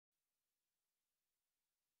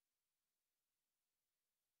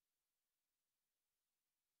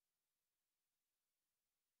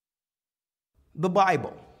the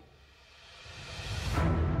Bible.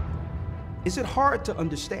 Is it hard to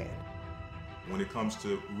understand? When it comes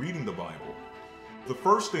to reading the Bible, the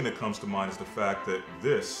first thing that comes to mind is the fact that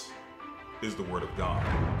this is the Word of God.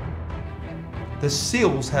 The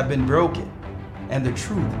seals have been broken, and the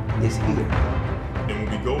truth is here. And when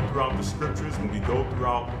we go throughout the scriptures, when we go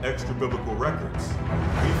throughout extra biblical records,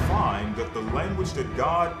 we find that the language that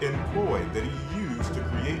God employed, that He used to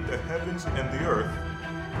create the heavens and the earth,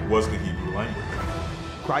 was the Hebrew language.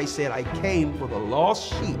 Christ said, I came for the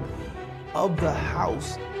lost sheep of the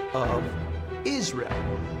house of Israel.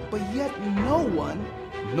 But yet no one,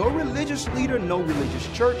 no religious leader, no religious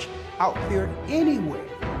church out there anywhere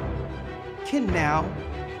can now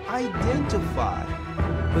identify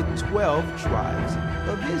the 12 tribes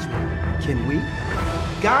of Israel. Can we?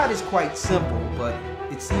 God is quite simple, but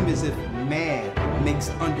it seems as if man makes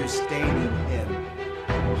understanding Him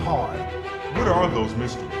hard. What are those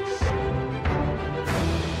mysteries?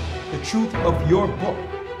 The truth of your book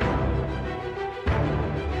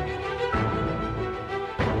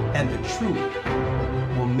and the truth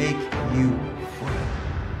will make you free.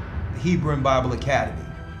 The Hebrew and Bible Academy,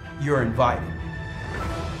 you're invited.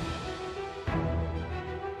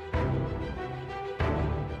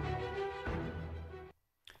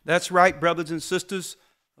 That's right, brothers and sisters.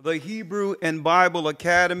 The Hebrew and Bible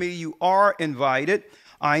Academy, you are invited.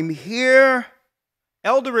 I'm here,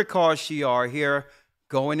 Elder Ricard Shiar here,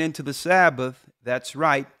 going into the Sabbath. That's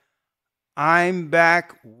right. I'm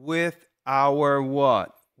back with our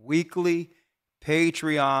what? Weekly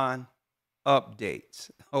Patreon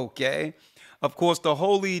updates. Okay. Of course, the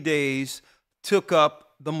holy days took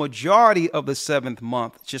up the majority of the 7th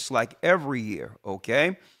month, just like every year.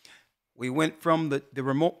 Okay. We went from the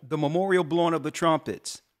memorial blowing of the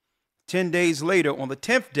trumpets. 10 days later, on the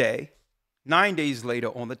 10th day, 9 days later,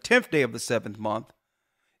 on the 10th day of the 7th month,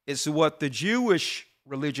 it's what the Jewish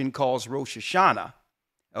religion calls Rosh Hashanah.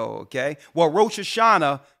 Okay. Well, Rosh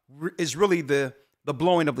Hashanah is really the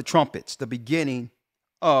blowing of the trumpets, the beginning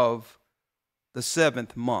of the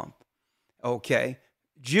 7th month. Okay.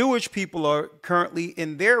 Jewish people are currently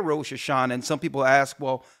in their Rosh Hashanah, and some people ask,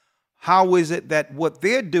 well, how is it that what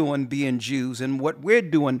they're doing being Jews and what we're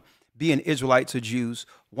doing being Israelites or Jews,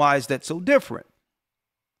 why is that so different?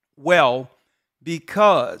 Well,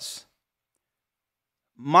 because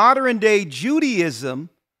modern day Judaism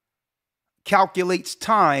calculates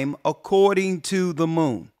time according to the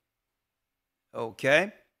moon.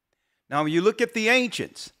 Okay? Now, when you look at the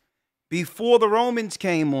ancients, before the Romans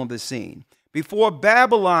came on the scene, before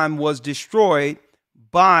Babylon was destroyed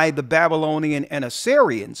by the Babylonian and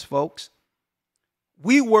Assyrians, folks,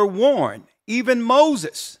 we were warned. Even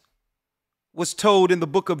Moses was told in the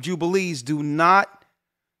book of Jubilees, do not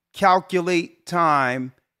calculate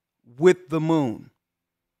time with the moon.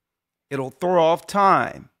 It'll throw off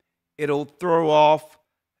time. It'll throw off,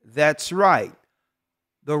 that's right,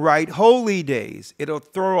 the right holy days. It'll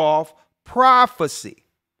throw off prophecy.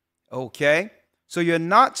 Okay? So you're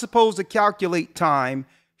not supposed to calculate time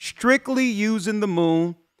strictly using the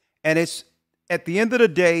moon, and it's at the end of the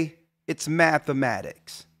day, it's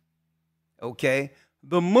mathematics. Okay?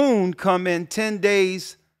 The moon come in 10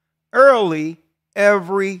 days early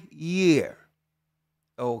every year.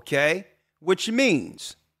 Okay? Which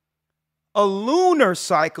means a lunar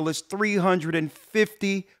cycle is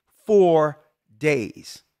 354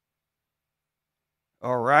 days.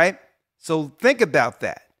 All right? So think about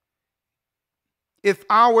that. If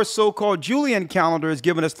our so-called Julian calendar is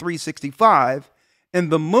giving us 365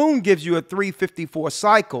 and the moon gives you a 354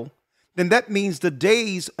 cycle, then that means the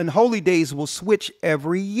days and holy days will switch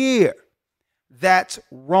every year. That's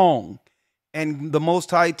wrong. And the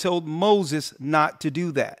Most High told Moses not to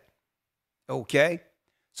do that. Okay?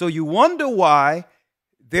 So you wonder why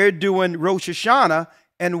they're doing Rosh Hashanah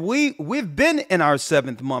and we've been in our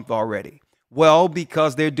 7th month already. Well,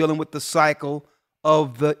 because they're dealing with the cycle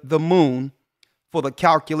of the moon for the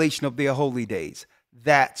calculation of their holy days.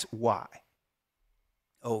 That's why.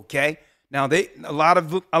 Okay. Now a lot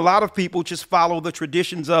of people just follow the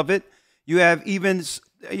traditions of it. You have even,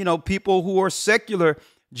 people who are secular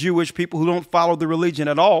Jewish people who don't follow the religion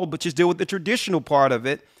at all, but just deal with the traditional part of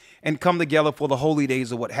it and come together for the holy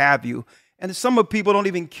days or what have you. And some of people don't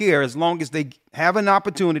even care as long as they have an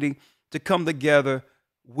opportunity to come together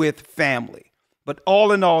with family. But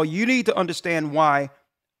all in all, you need to understand why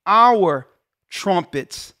our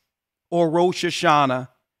trumpets or Rosh Hashanah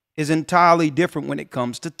is entirely different when it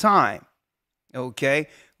comes to time. Okay?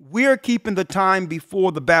 We're keeping the time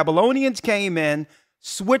before the Babylonians came in,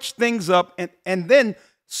 switched things up, and then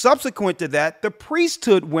subsequent to that, the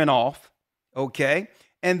priesthood went off, okay?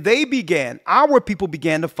 And our people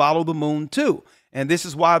began to follow the moon too. And this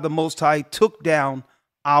is why the Most High took down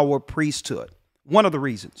our priesthood. One of the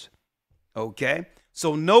reasons. Okay.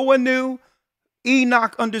 So Noah knew,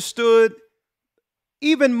 Enoch understood,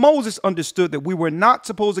 even Moses understood that we were not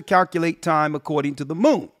supposed to calculate time according to the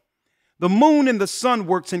moon. The moon and the sun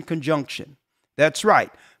works in conjunction. That's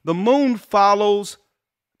right. The moon follows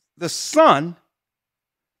the sun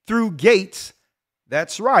through gates.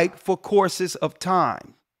 That's right, for courses of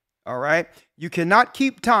time. All right. You cannot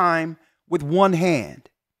keep time with one hand.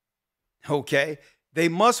 Okay. They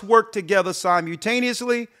must work together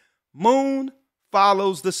simultaneously. Moon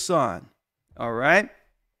follows the sun. All right.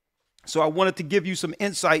 So I wanted to give you some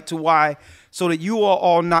insight to why, so that you are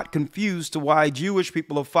all not confused to why Jewish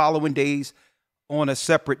people are following days on a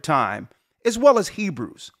separate time, as well as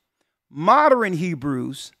Hebrews. Modern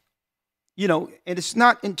Hebrews, and it's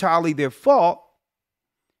not entirely their fault,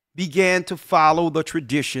 began to follow the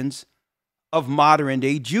traditions of modern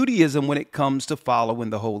day Judaism when it comes to following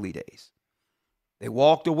the holy days. They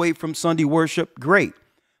walked away from Sunday worship, great.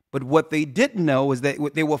 But what they didn't know is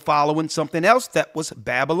that they were following something else that was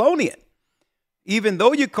Babylonian. Even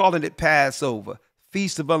though you're calling it Passover,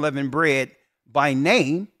 Feast of Unleavened Bread by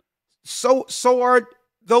name, so are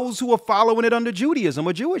those who are following it under Judaism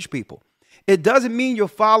or Jewish people. It doesn't mean you're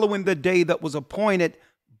following the day that was appointed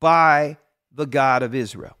by the God of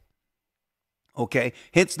Israel. Okay,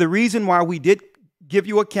 hence the reason why we did give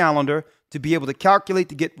you a calendar to be able to calculate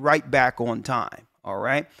to get right back on time. All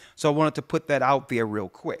right. So I wanted to put that out there real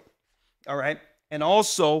quick. All right. And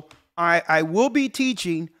also, I will be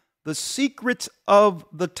teaching the secrets of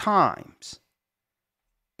the times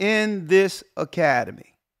in this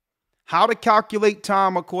academy. How to calculate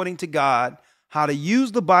time according to God, how to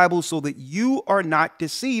use the Bible so that you are not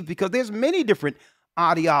deceived, because there's many different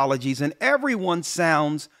ideologies and everyone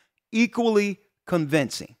sounds equally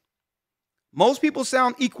convincing. Most people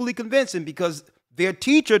sound equally convincing because their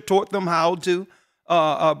teacher taught them how to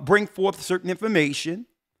bring forth certain information,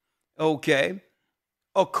 okay,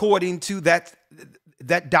 according to that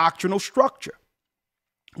doctrinal structure,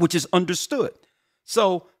 which is understood.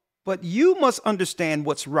 So, but you must understand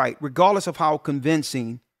what's right, regardless of how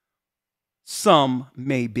convincing some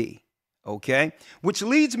may be, okay? Which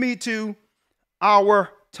leads me to our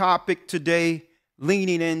topic today,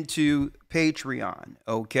 leaning into Patreon,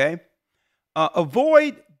 okay?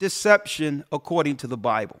 Avoid deception according to the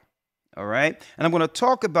Bible. All right. And I'm going to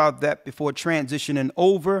talk about that before transitioning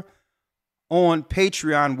over on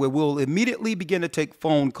Patreon, where we'll immediately begin to take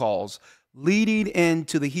phone calls leading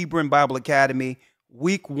into the Hebrew and Bible Academy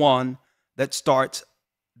week 1 that starts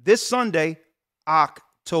this Sunday,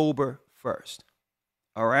 October 1st.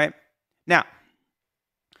 All right. Now,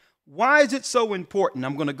 why is it so important?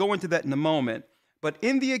 I'm going to go into that in a moment. But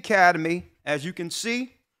in the academy, as you can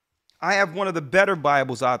see, I have one of the better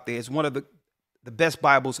Bibles out there. It's one of the best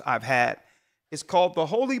Bibles I've had. It's called the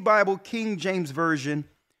Holy Bible King James Version,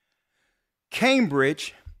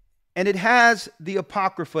 Cambridge, and it has the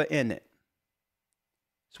Apocrypha in it.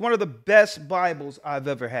 It's one of the best Bibles I've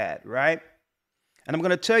ever had, right? And I'm going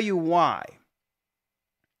to tell you why.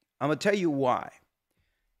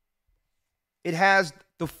 It has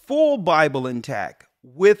the full Bible intact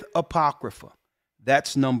with Apocrypha.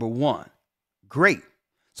 That's number 1. Great.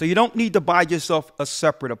 So you don't need to buy yourself a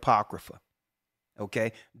separate Apocrypha.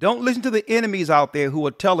 Okay? Don't listen to the enemies out there who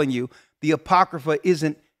are telling you the Apocrypha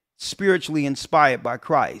isn't spiritually inspired by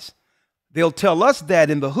Christ. They'll tell us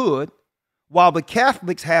that in the hood, while the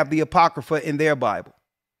Catholics have the Apocrypha in their Bible.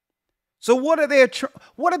 So what are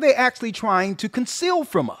they actually trying to conceal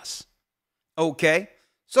from us? Okay?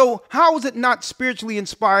 So how is it not spiritually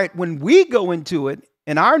inspired when we go into it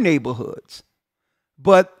in our neighborhoods,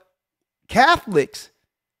 but Catholics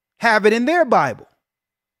have it in their Bible?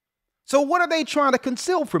 So what are they trying to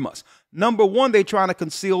conceal from us? Number 1, they're trying to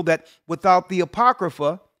conceal that without the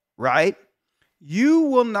Apocrypha, right, you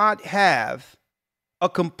will not have a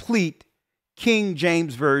complete King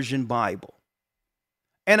James Version Bible.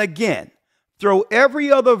 And again, throw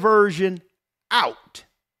every other version out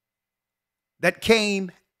that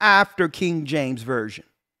came after King James Version.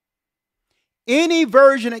 Any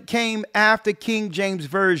version that came after King James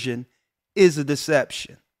Version is a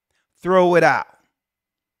deception. Throw it out.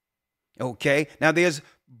 Okay. Now there's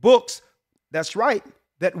books, that's right,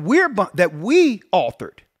 that we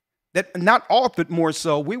authored, that not authored more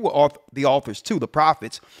so, we were the authors too, the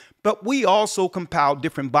prophets, but we also compiled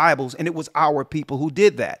different Bibles, and it was our people who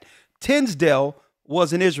did that. Tinsdale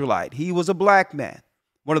was an Israelite. He was a black man.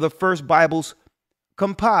 One of the first Bibles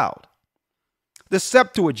compiled. The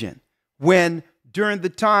Septuagint, when during the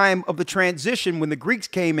time of the transition, when the Greeks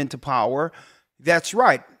came into power, That's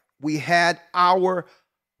right. We had the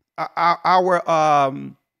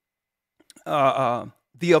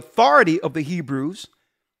authority of the Hebrews.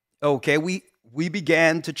 Okay, we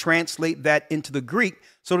began to translate that into the Greek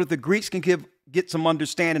so that the Greeks can get some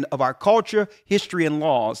understanding of our culture, history, and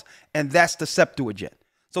laws, and that's the Septuagint.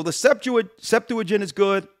 So the Septuagint is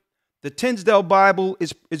good. The Tyndale Bible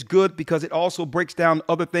is good because it also breaks down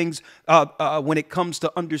other things when it comes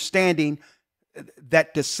to understanding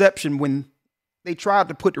that deception when they tried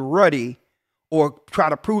to put Ruddy or try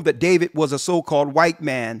to prove that David was a so-called white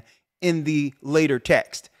man in the later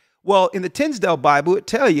text. Well, in the Tyndale Bible, it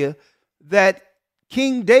tells you that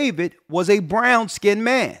King David was a brown-skinned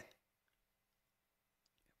man.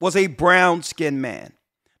 Was a brown-skinned man.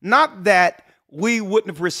 Not that we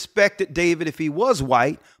wouldn't have respected David if he was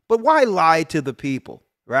white, but why lie to the people,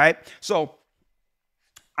 right? So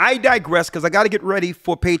I digress because I got to get ready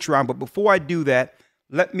for Patreon. But before I do that,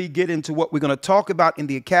 let me get into what we're going to talk about in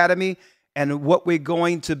the academy and what we're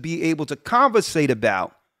going to be able to conversate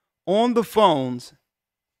about on the phones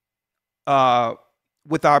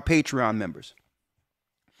with our Patreon members.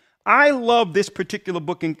 I love this particular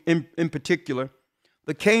book in particular,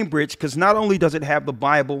 the Cambridge, because not only does it have the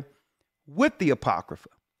Bible with the Apocrypha,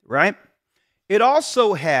 right? It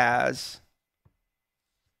also has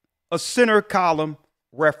a center column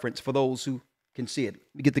reference for those who can see it.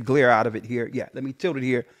 Let me get the glare out of it here. Yeah, let me tilt it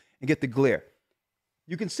here and get the glare.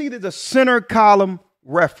 You can see there's a center column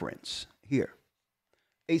reference here.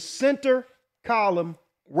 A center column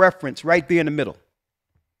reference right there in the middle,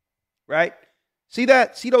 right? See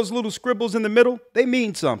that? See those little scribbles in the middle? They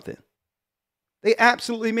mean something. They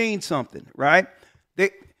absolutely mean something, right?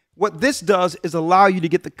 What this does is allow you to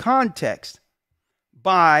get the context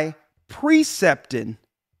by precepting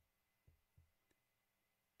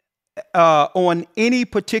on any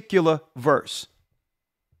particular verse.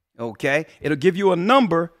 Okay? It'll give you a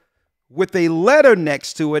number with a letter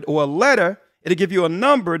next to it, or a letter. It'll give you a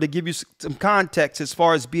number to give you some context as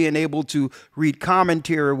far as being able to read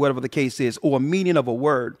commentary or whatever the case is, or meaning of a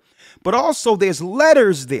word. But also there's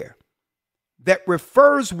letters there that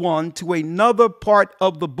refers one to another part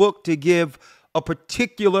of the book to give a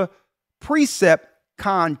particular precept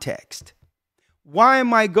context. Why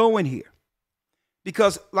am I going here?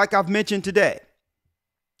 Because like I've mentioned today,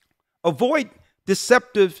 avoid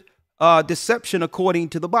deception according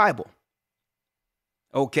to the Bible.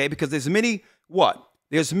 Okay, because there's many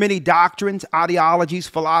There's many doctrines, ideologies,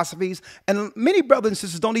 philosophies, and many brothers and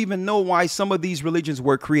sisters don't even know why some of these religions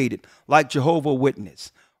were created, like Jehovah's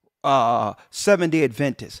Witness, Seventh-day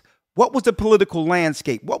Adventists. What was the political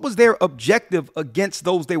landscape? What was their objective against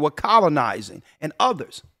those they were colonizing and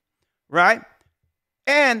others, right?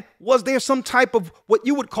 And was there some type of what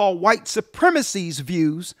you would call white supremacy's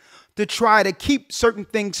views to try to keep certain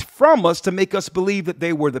things from us to make us believe that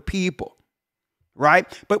they were the people, right?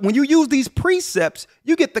 But when you use these precepts,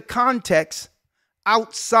 you get the context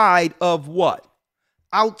outside of what?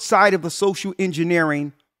 Outside of the social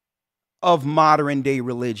engineering of modern day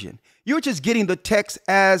religion. You're just getting the text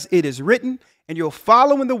as it is written, and you're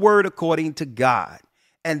following the word according to God.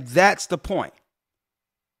 And that's the point.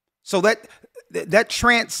 So that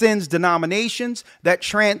transcends denominations, that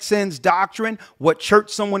transcends doctrine, what church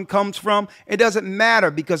someone comes from. It doesn't matter,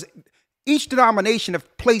 because each denomination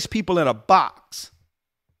have placed people in a box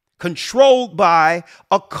controlled by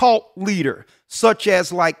a cult leader, such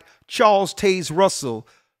as like Charles Taze Russell.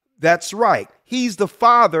 That's right. He's the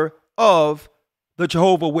father of the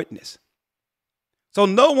Jehovah's Witness. So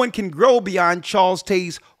no one can grow beyond Charles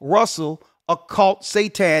Taze Russell, occult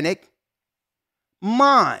satanic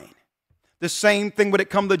mind. The same thing when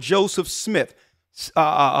it comes to Joseph Smith,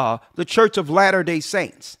 the Church of Latter-day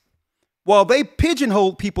Saints. Well, they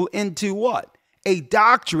pigeonhole people into what? A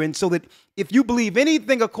doctrine, so that if you believe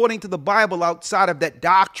anything according to the Bible outside of that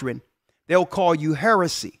doctrine, they'll call you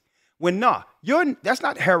heresy. When no, that's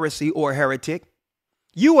not heresy or heretic.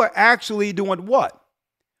 You are actually doing what?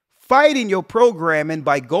 Fighting your programming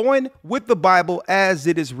by going with the Bible as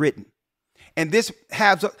it is written. And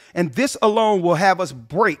this alone will have us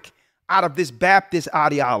break out of this Baptist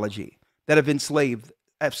ideology that have enslaved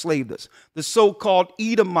us. The so-called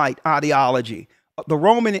Edomite ideology, the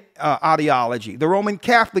Roman ideology, the Roman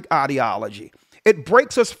Catholic ideology. It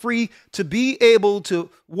breaks us free to be able to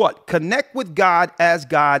what? Connect with God as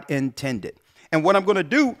God intended. And what I'm going to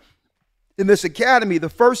do in this academy, the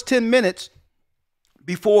first 10 minutes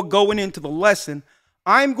before going into the lesson,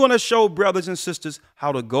 I'm going to show brothers and sisters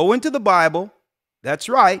how to go into the Bible. That's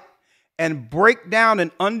right. And break down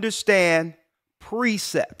and understand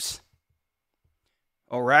precepts.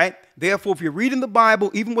 All right. Therefore, if you're reading the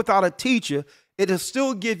Bible, even without a teacher, it'll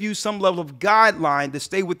still give you some level of guideline to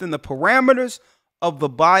stay within the parameters of the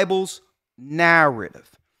Bible's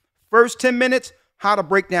narrative. First 10 minutes, how to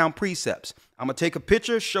break down precepts. I'm going to take a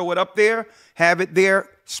picture, show it up there, have it there,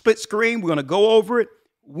 split screen. We're going to go over it.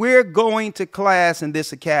 We're going to class in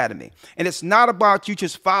this academy. And it's not about you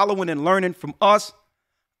just following and learning from us.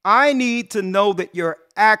 I need to know that you're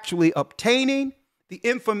actually obtaining the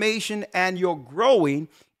information and you're growing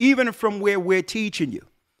even from where we're teaching you.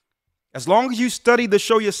 As long as you study to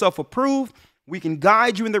show yourself approved, we can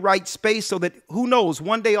guide you in the right space so that, who knows,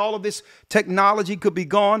 one day all of this technology could be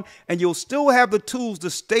gone and you'll still have the tools to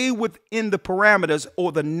stay within the parameters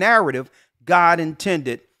or the narrative God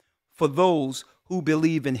intended for those who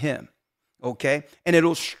believe in him. Okay? And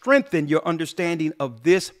it'll strengthen your understanding of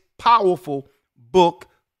this powerful book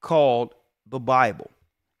called the Bible.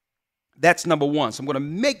 That's number one. So I'm going to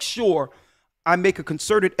make sure I make a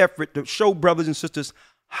concerted effort to show brothers and sisters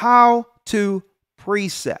how to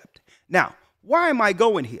precept. Now, why am I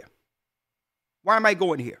going here? Why am I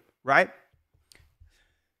going here, right?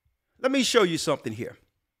 Let me show you something here.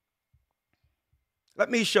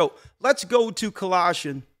 Let's go to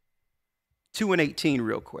Colossians 2:18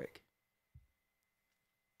 real quick.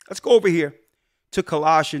 Let's go over here to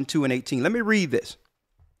Colossians 2:18. Let me read this,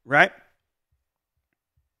 right?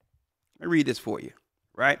 Let me read this for you,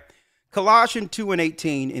 right? Colossians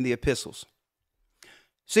 2:18 in the epistles.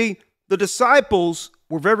 See, the disciples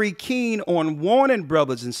were very keen on warning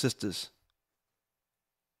brothers and sisters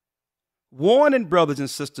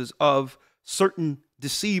of certain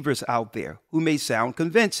deceivers out there who may sound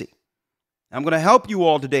convincing. I'm going to help you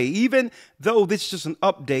all today, even though this is just an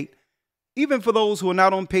update, even for those who are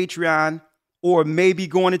not on Patreon or may be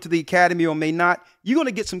going into the academy or may not, you're going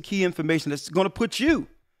to get some key information that's going to put you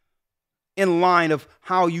in line of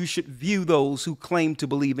how you should view those who claim to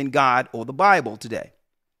believe in God or the Bible today,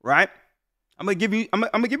 right? I'm going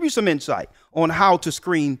to give you some insight on how to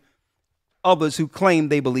screen others who claim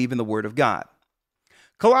they believe in the word of God.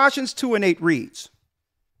 Colossians 2:8 reads,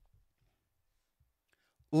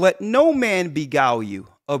 "Let no man beguile you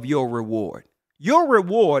of your reward." Your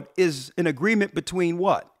reward is an agreement between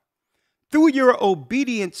what? Through your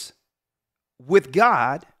obedience with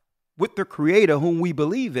God, with the Creator whom we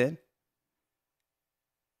believe in,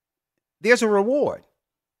 there's a reward,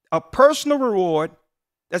 a personal reward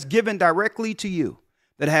that's given directly to you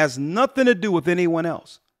that has nothing to do with anyone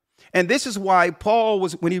else. And this is why Paul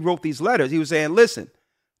was, when he wrote these letters, he was saying, listen,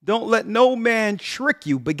 don't let no man trick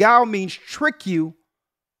you. Beguile means trick you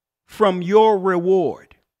from your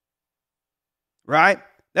reward, right?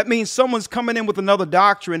 That means someone's coming in with another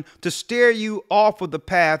doctrine to steer you off of the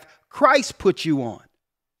path Christ put you on.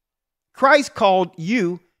 Christ called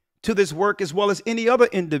you to this work as well as any other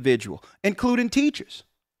individual, including teachers.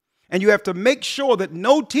 And you have to make sure that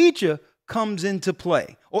no teacher comes into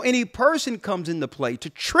play or any person comes into play to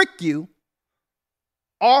trick you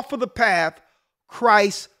off of the path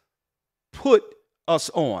Christ put us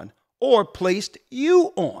on or placed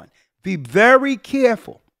you on. Be very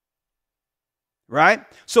careful, right?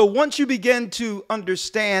 So once you begin to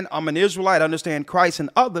understand, I'm an Israelite, understand Christ and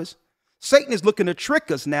others, Satan is looking to trick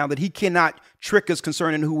us now that he cannot trick us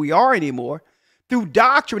concerning who we are anymore. Through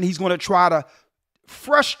doctrine, he's going to try to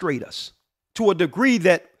frustrate us to a degree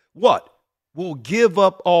that what? We'll give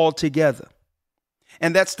up altogether.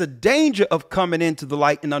 And that's the danger of coming into the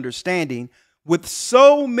light and understanding with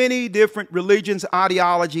so many different religions,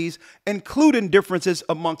 ideologies, including differences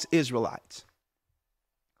amongst Israelites,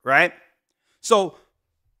 right? So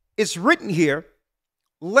it's written here,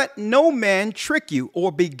 let no man trick you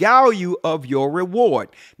or beguile you of your reward.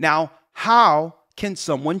 Now, how can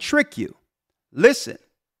someone trick you? Listen,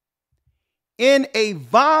 in a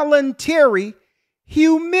voluntary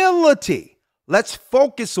humility. Let's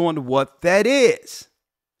focus on what that is.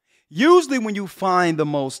 Usually when you find the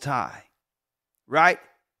Most High, right,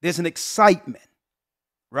 there's an excitement,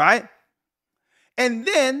 right? And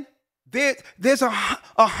then there's a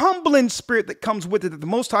humbling spirit that comes with it that the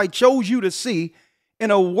Most High chose you to see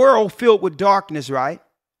in a world filled with darkness, right?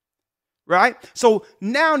 Right? So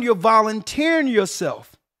now you're volunteering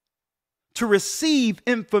yourself to receive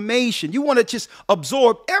information. You want to just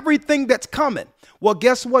absorb everything that's coming. Well,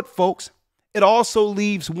 guess what, folks? It also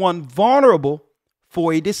leaves one vulnerable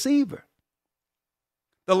for a deceiver.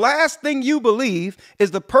 The last thing you believe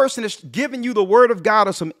is the person that's giving you the word of God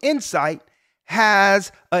or some insight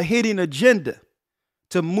has a hidden agenda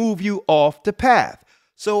to move you off the path.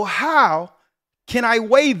 So how can I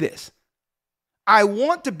weigh this? I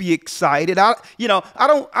want to be excited. I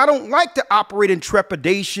don't like to operate in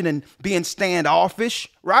trepidation and being standoffish,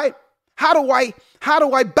 right? How do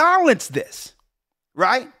I balance this,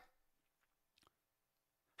 right?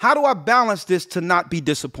 How do I balance this to not be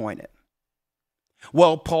disappointed?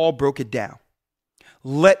 Well, Paul broke it down.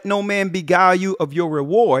 Let no man beguile you of your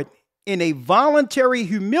reward in a voluntary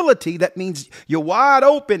humility. That means you're wide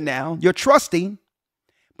open now. You're trusting.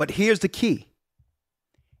 But here's the key.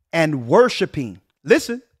 And worshiping.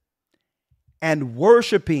 Listen. And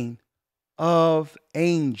worshiping of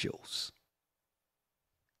angels.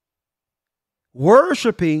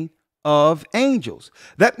 Worshiping of angels.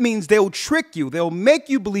 That means they'll trick you. They'll make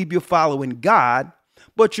you believe you're following God,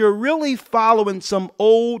 but you're really following some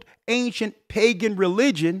old ancient pagan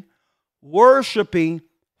religion, worshiping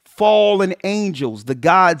fallen angels, the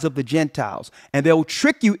gods of the Gentiles. And they'll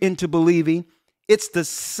trick you into believing it's the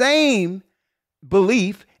same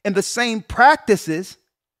belief and the same practices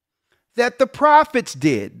that the prophets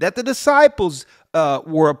did, that the disciples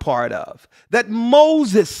were a part of, that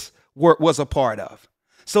Moses was a part of.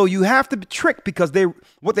 So you have to be tricked because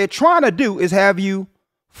what they're trying to do is have you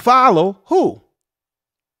follow who?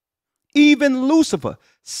 Even Lucifer.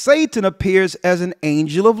 Satan appears as an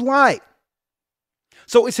angel of light.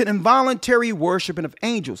 So it's an involuntary worshiping of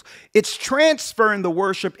angels. It's transferring the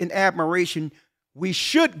worship and admiration we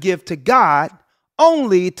should give to God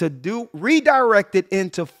only to redirect it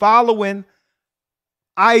into following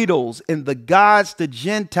idols and the gods the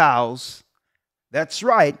Gentiles, that's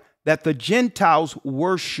right, that the Gentiles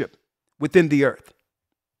worship within the earth.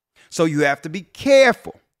 So you have to be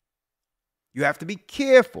careful. You have to be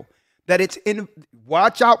careful that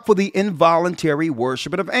watch out for the involuntary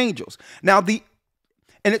worshiping of angels. Now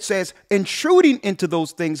and it says, intruding into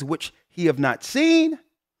those things which he have not seen,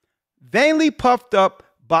 vainly puffed up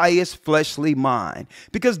by his fleshly mind.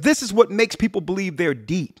 Because this is what makes people believe they're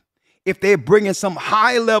deep. If they're bringing some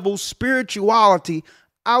high level spirituality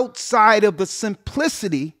outside of the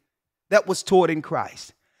simplicity that was taught in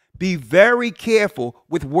Christ. Be very careful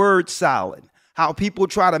with word salad, how people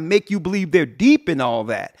try to make you believe they're deep in all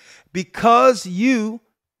that, because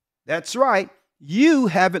that's right, you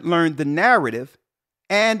haven't learned the narrative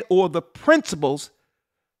and or the principles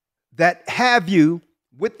that have you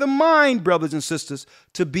with the mind, brothers and sisters,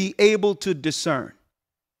 to be able to discern.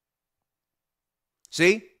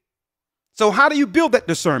 See? So how do you build that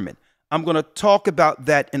discernment? I'm going to talk about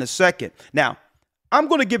that in a second. Now, I'm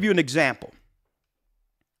going to give you an example.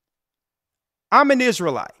 I'm an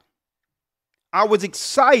Israelite. I was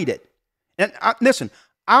excited. And listen,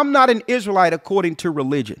 I'm not an Israelite according to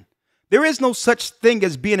religion. There is no such thing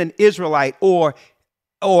as being an Israelite or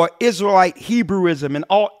Israelite Hebrewism and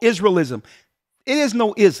all Israelism. It is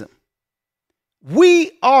no ism.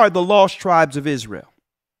 We are the lost tribes of Israel.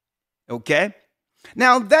 Okay?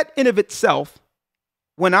 Now, that in of itself,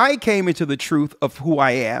 when I came into the truth of who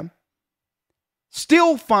I am,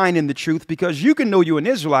 still finding the truth, because you can know you're an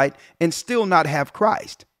Israelite and still not have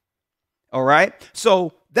Christ. All right?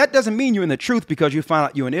 So that doesn't mean you're in the truth because you find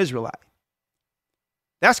out you're an Israelite.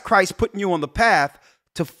 That's Christ putting you on the path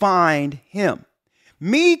to find him.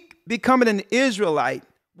 Me becoming an Israelite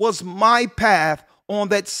was my path on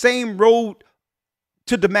that same road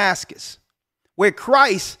to Damascus, where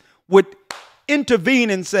Christ would intervene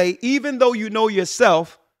and say, even though you know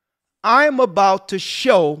yourself, I'm about to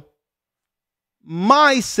show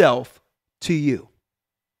myself to you.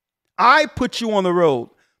 I put you on the road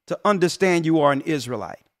to understand you are an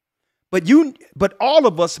Israelite. But all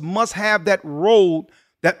of us must have that road,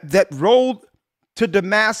 that road to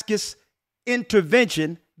Damascus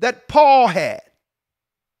intervention that Paul had.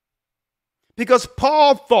 Because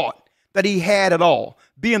Paul thought that he had it all,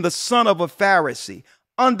 being the son of a Pharisee,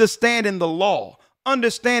 understanding the law,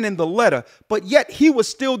 understanding the letter, but yet he was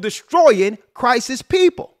still destroying Christ's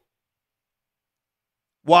people.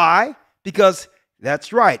 Why? Because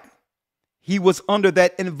that's right. He was under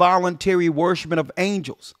that involuntary worshiping of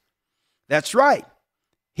angels. That's right.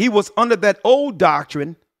 He was under that old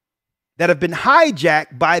doctrine that have been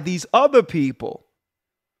hijacked by these other people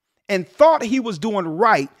and thought he was doing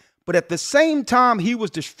right, but at the same time, he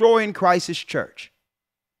was destroying Christ's church.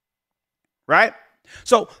 Right?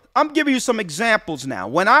 So I'm giving you some examples now.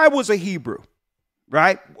 When I was a Hebrew,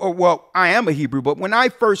 right? Well, I am a Hebrew, but when I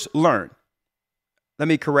first learned, let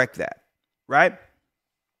me correct that, right?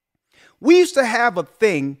 We used to have a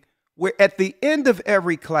thing where at the end of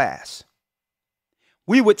every class,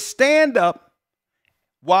 we would stand up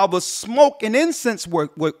while the smoke and incense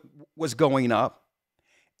was going up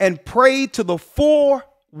and pray to the four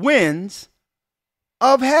winds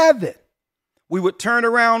of heaven. We would turn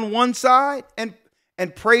around one side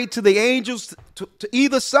and pray to the angels to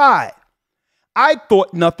either side. I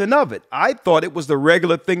thought nothing of it. I thought it was the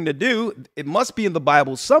regular thing to do. It must be in the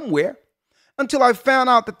Bible somewhere, until I found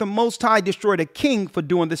out that the Most High destroyed a king for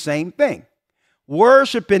doing the same thing.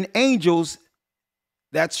 worshiping angels.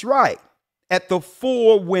 That's right. At the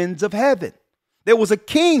four winds of heaven. There was a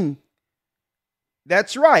king.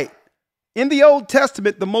 That's right. In the Old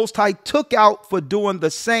Testament, the Most High took out for doing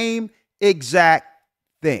the same exact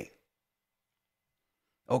thing.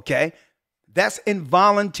 Okay. That's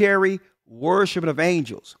involuntary worshiping of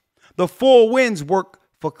angels. The four winds work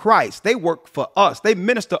for Christ. They work for us. They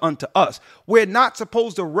minister unto us. We're not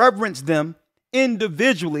supposed to reverence them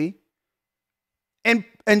individually and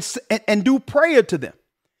do prayer to them.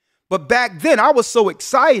 But back then I was so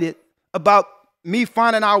excited about me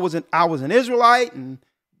finding I was an Israelite and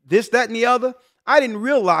this, that, and the other. I didn't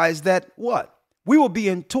realize that what? We were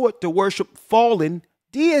being taught to worship fallen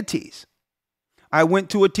deities. I went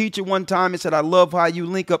to a teacher one time and said, I love how you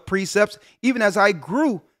link up precepts, even as I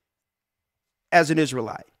grew as an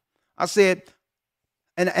Israelite. I said,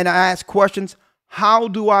 and I asked questions, how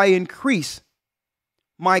do I increase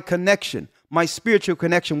my connection, my spiritual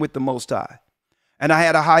connection with the Most High? And I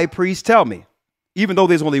had a high priest tell me, even though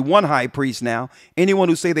there's only one high priest now, anyone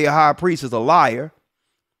who say they're a high priest is a liar.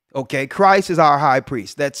 Okay, Christ is our high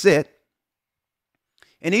priest. That's it.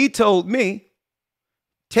 And he told me,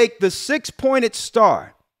 take the six-pointed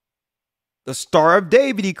star, the Star of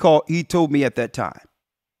David, he told me at that time,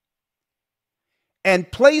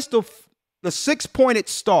 and place the six-pointed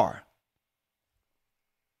star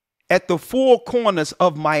at the four corners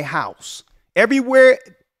of my house. Everywhere,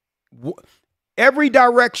 every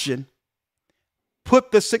direction,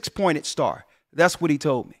 put the six-pointed star. That's what he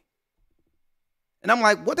told me. And I'm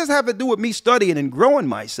like, what does that have to do with me studying and growing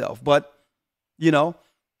myself? But, you know,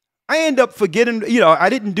 I end up forgetting, I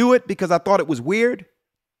didn't do it because I thought it was weird.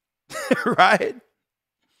 Right?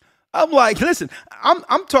 I'm like, listen,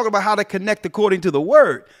 I'm talking about how to connect according to the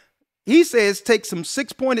word. He says, take some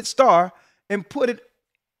six-pointed star and put it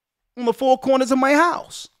on the four corners of my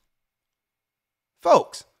house.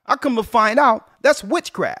 Folks, I come to find out that's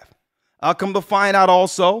witchcraft. I come to find out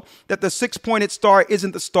also that the six-pointed star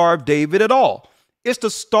isn't the Star of David at all. It's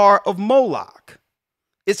the Star of Moloch.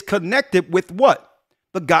 It's connected with what?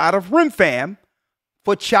 The god of Remphan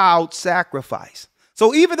for child sacrifice.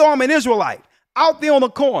 So even though I'm an Israelite out there on the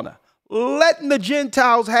corner, letting the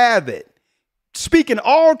Gentiles have it, speaking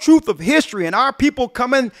all truth of history and our people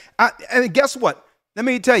coming, and guess what? Let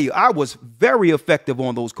me tell you, I was very effective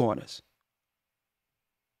on those corners.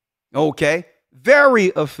 Okay, very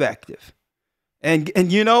effective.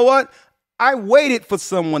 And you know what? I waited for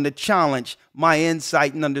someone to challenge my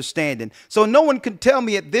insight and understanding. So no one could tell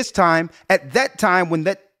me at that time when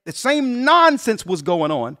the same nonsense was going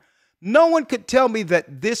on, no one could tell me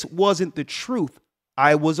that this wasn't the truth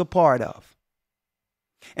I was a part of.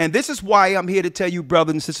 And this is why I'm here to tell you,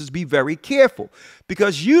 brothers and sisters, be very careful,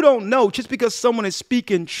 because you don't know, just because someone is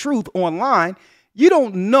speaking truth online, you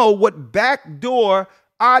don't know what backdoor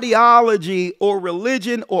ideology or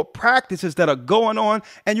religion or practices that are going on,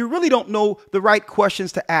 and you really don't know the right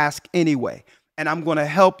questions to ask anyway. And I'm going to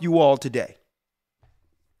help you all today.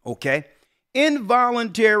 Okay?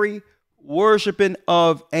 Involuntary worshiping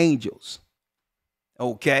of angels.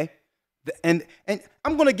 Okay? And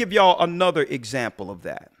I'm going to give y'all another example of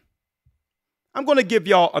that.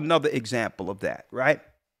 Right?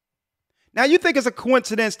 Now, you think it's a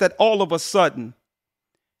coincidence that all of a sudden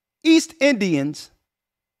East Indians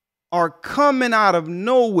are coming out of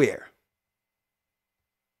nowhere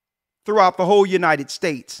throughout the whole United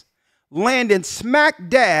States, landing smack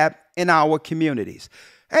dab in our communities.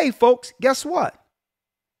 Hey, folks, guess what?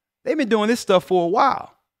 They've been doing this stuff for a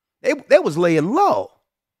while. They was laying low.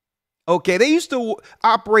 Okay, they used to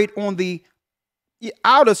operate on the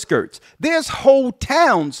outer skirts. There's whole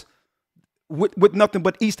towns with nothing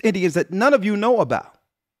but East Indians that none of you know about.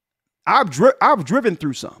 I've driven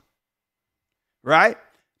through some, right?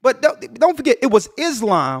 But don't forget, it was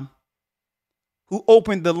Islam who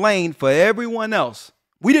opened the lane for everyone else.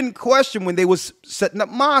 We didn't question when they was setting up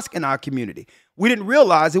mosques in our community. We didn't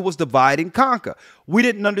realize it was divide and conquer. We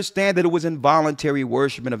didn't understand that it was involuntary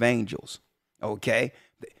worshiping of angels. Okay,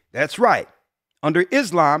 that's right. Under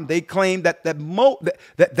Islam, they claimed that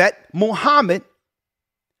Muhammad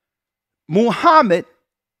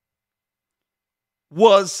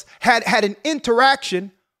had an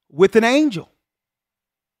interaction with an angel.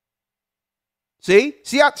 See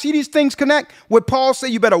these things connect? Where Paul said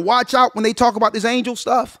you better watch out when they talk about this angel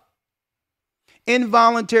stuff.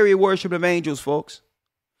 Involuntary worship of angels, folks.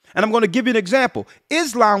 And I'm going to give you an example.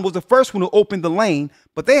 Islam was the first one who opened the lane,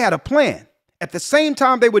 but they had a plan. At the same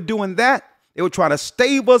time they were doing that, they were trying to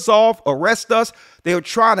stave us off, arrest us. They were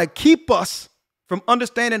trying to keep us from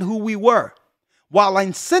understanding who we were, while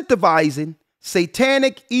incentivizing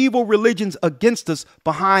satanic evil religions against us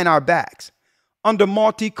behind our backs. under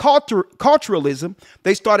multiculturalism,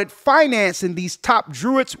 they started financing these top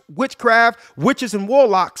druids, witchcraft, witches, and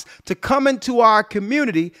warlocks to come into our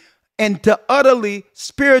community and to utterly,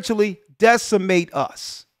 spiritually decimate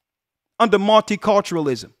us under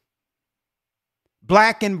multiculturalism.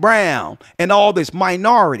 Black and brown and all this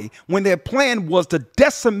minority, when their plan was to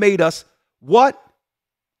decimate us, what?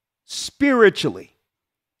 Spiritually.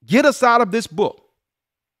 Get us out of this book.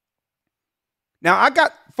 Now, I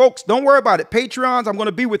got folks, don't worry about it. Patreons, I'm going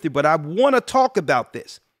to be with you, but I want to talk about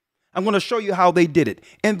this. I'm going to show you how they did it.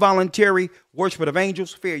 Involuntary worship of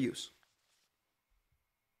angels, fair use.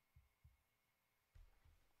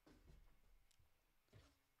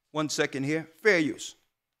 One second here. Fair use.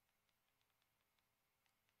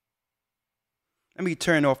 Let me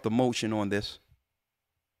turn off the motion on this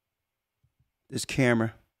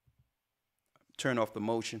camera. Turn off the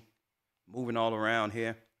motion. Moving all around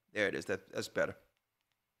here. There it is. That's better.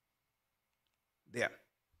 There.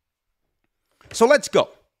 So let's go.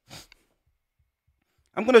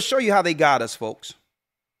 I'm going to show you how they got us, folks.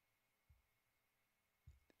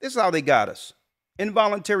 This is how they got us.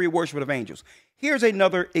 Involuntary worship of angels. Here's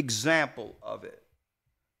another example of it.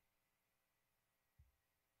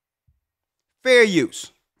 Fair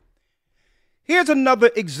use. Here's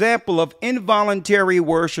another example of involuntary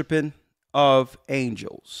worshiping of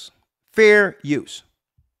angels. Fair use.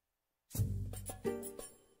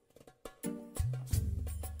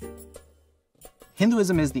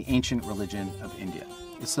 Hinduism is the ancient religion of India.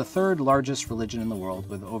 It's the third largest religion in the world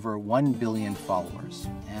with over 1 billion followers.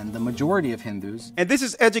 And the majority of Hindus, and this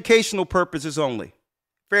is educational purposes only.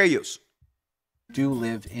 Fair use. do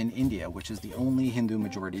live in India, which is the only Hindu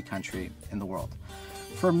majority country in the world.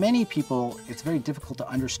 For many people, it's very difficult to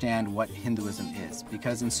understand what Hinduism is,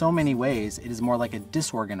 because in so many ways, it is more like a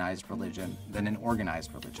disorganized religion than an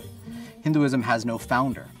organized religion. Hinduism has no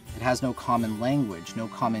founder. It has no common language, no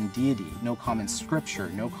common deity, no common scripture,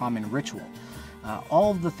 no common ritual.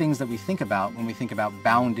 All of the things that we think about when we think about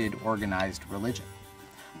bounded, organized religion.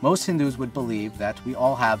 Most Hindus would believe that we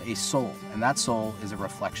all have a soul, and that soul is a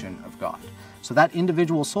reflection of God. So that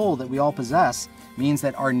individual soul that we all possess means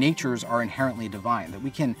that our natures are inherently divine, that we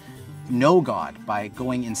can know God by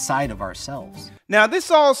going inside of ourselves. Now, this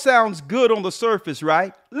all sounds good on the surface,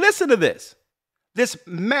 right? Listen to this. This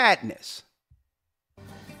madness.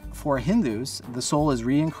 For Hindus, the soul is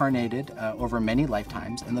reincarnated over many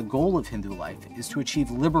lifetimes, and the goal of Hindu life is to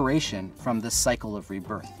achieve liberation from this cycle of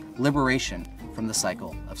rebirth, liberation from the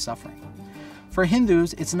cycle of suffering. For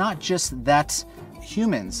Hindus, it's not just that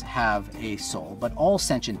humans have a soul, but all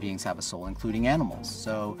sentient beings have a soul, including animals.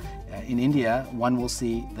 So in India, one will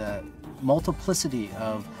see the multiplicity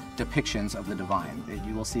of depictions of the divine.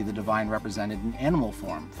 You will see the divine represented in animal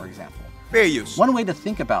form, for example. Fair use. One way to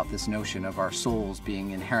think about this notion of our souls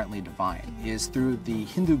being inherently divine is through the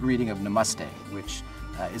Hindu greeting of Namaste, which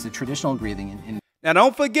is a traditional greeting in Now,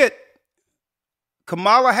 don't forget,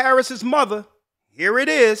 Kamala Harris's mother, here it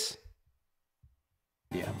is.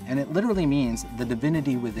 India. And it literally means the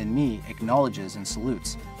divinity within me acknowledges and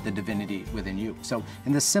salutes the divinity within you. So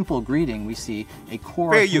in this simple greeting, we see a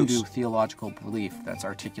core Hindu theological belief that's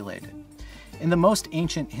articulated. In the most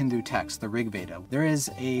ancient Hindu text, the Rig Veda, there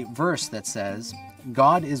is a verse that says,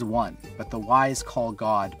 God is one, but the wise call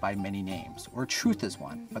God by many names. Or truth is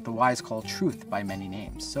one, but the wise call truth by many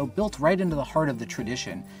names. So built right into the heart of the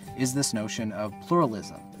tradition is this notion of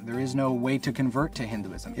pluralism. There is no way to convert to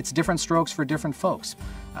Hinduism. It's different strokes for different folks.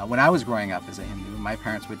 When I was growing up as a Hindu, my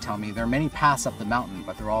parents would tell me there are many paths up the mountain,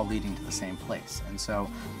 but they're all leading to the same place. And so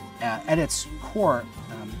at its core,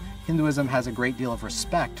 Hinduism has a great deal of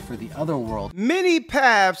respect for the other world. Many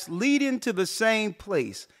paths leading to the same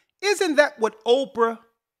place. Isn't that what Oprah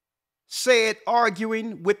said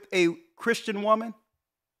arguing with a Christian woman?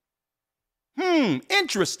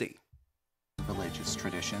 Interesting. Religious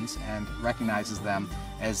traditions and recognizes them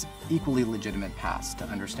as equally legitimate paths to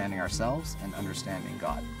understanding ourselves and understanding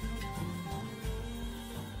God.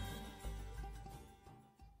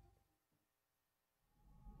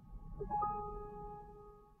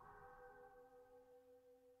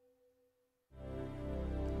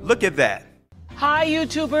 Look at that. Hi,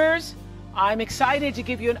 YouTubers. I'm excited to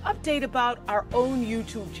give you an update about our own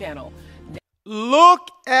YouTube channel. Look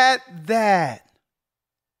at that.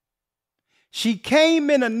 She came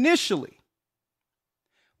in initially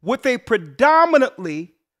with a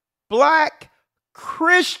predominantly black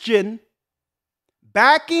Christian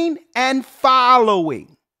backing and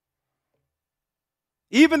following.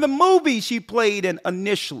 Even the movie she played in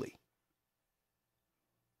initially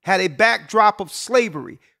had a backdrop of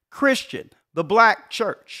slavery, Christian, the black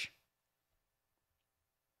church.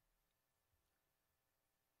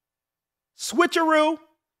 switcheroo.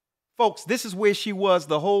 Folks, this is where she was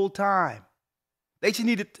the whole time. They just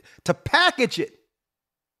needed to package it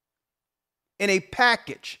in a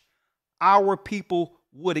package our people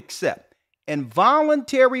would accept.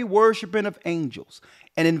 Involuntary worshiping of angels.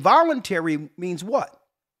 And involuntary means what?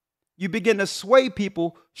 You begin to sway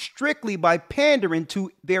people strictly by pandering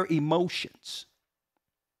to their emotions.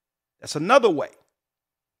 That's another way.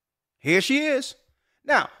 Here she is.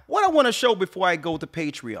 Now, what I want to show before I go to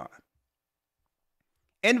Patreon.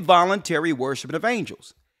 Involuntary worshiping of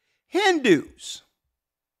angels. Hindus,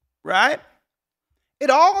 right? It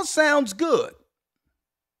all sounds good.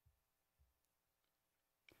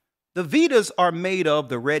 The Vedas are made of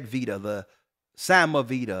the Red Veda, the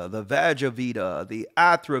Samaveda, the Vajraveda, the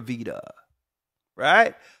Atharvaveda,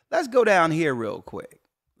 right? Let's go down here real quick.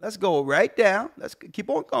 Let's go right down. Let's keep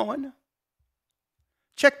on going.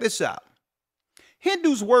 Check this out.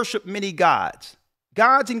 Hindus worship many gods.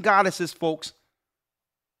 Gods and goddesses, folks,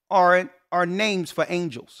 are names for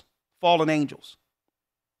angels, fallen angels.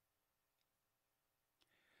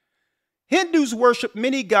 Hindus worship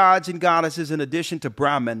many gods and goddesses in addition to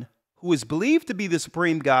Brahman, who is believed to be the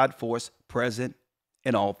supreme God force present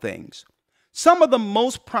in all things. Some of the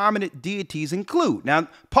most prominent deities include, now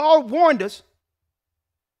Paul warned us,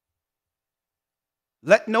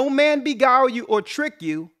 let no man beguile you or trick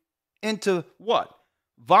you into what?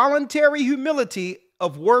 Voluntary humility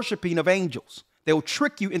of worshiping of angels. They'll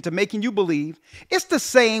trick you into making you believe it's the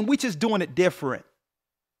same, we're just doing it different.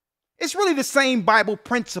 It's really the same Bible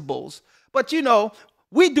principles, but you know,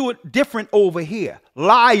 we do it different over here.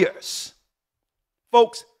 Liars.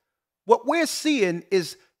 Folks, what we're seeing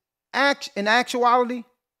is in actuality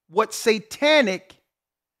what satanic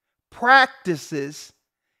practices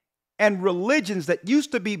and religions that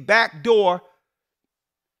used to be backdoor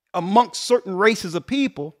amongst certain races of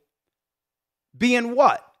people being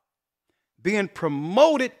what? Being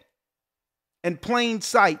promoted in plain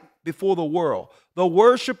sight before the world. The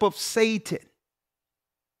worship of Satan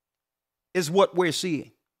is what we're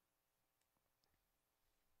seeing.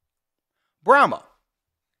 Brahma,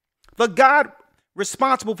 the God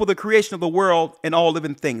responsible for the creation of the world and all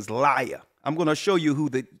living things, liar. I'm going to show you who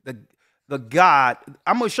the God,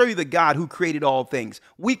 I'm going to show you the God who created all things.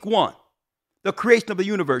 Week 1, the creation of the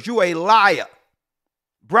universe. You're a liar.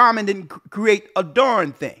 Brahman didn't create a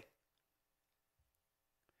darn thing.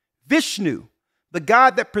 Vishnu, the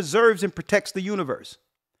God that preserves and protects the universe.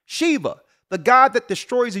 Shiva, the God that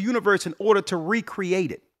destroys the universe in order to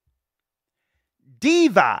recreate it.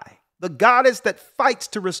 Devi, the goddess that fights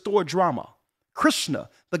to restore drama. Krishna,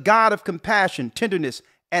 the God of compassion, tenderness,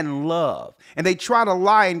 and love. And they try to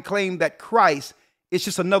lie and claim that Christ is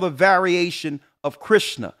just another variation of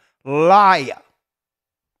Krishna. Liar.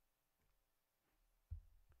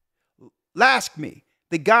 Lakshmi,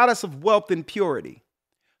 the goddess of wealth and purity.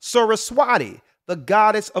 Saraswati, the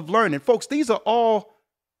goddess of learning. Folks, these are all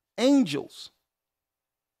angels.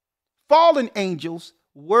 Fallen angels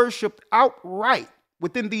worshipped outright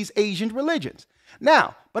within these Asian religions.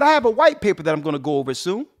 Now, but I have a white paper that I'm going to go over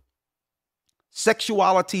soon.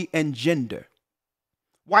 Sexuality and gender.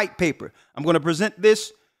 White paper. I'm going to present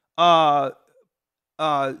this during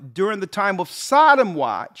the time of Sodom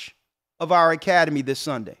Watch of our academy this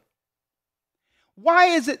Sunday. Why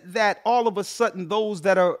is it that all of a sudden those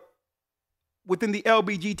that are within the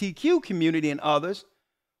LGBTQ community and others,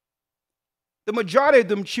 the majority of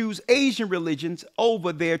them choose Asian religions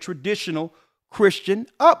over their traditional Christian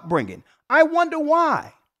upbringing? I wonder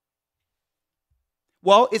why.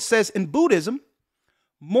 Well, it says in Buddhism,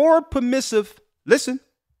 more permissive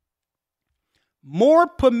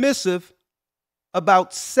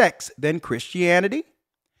about sex than Christianity.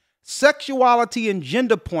 Sexuality and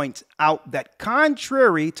gender points out that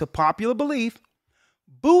contrary to popular belief,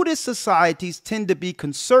 Buddhist societies tend to be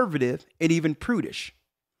conservative and even prudish.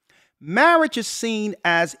 Marriage is seen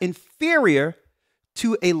as inferior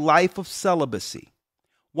to a life of celibacy.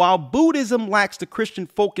 While Buddhism lacks the Christian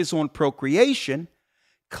focus on procreation,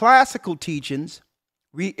 classical teachings,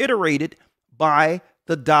 reiterated by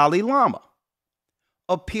the Dalai Lama,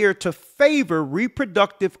 appear to favor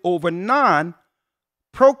reproductive over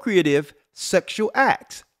non-procreative sexual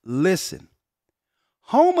acts. Listen,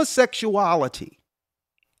 homosexuality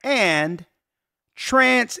and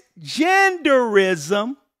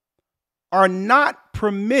transgenderism are not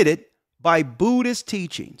permitted by Buddhist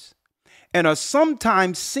teachings and are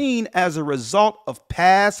sometimes seen as a result of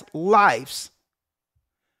past lives,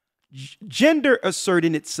 gender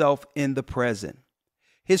asserting itself in the present.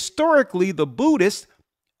 Historically, the Buddhist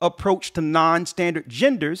approach to non-standard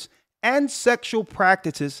genders and sexual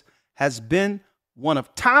practices has been one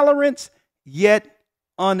of tolerance, yet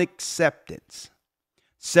unacceptance.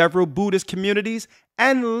 Several Buddhist communities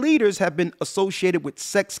and leaders have been associated with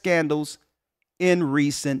sex scandals in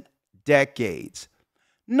recent decades.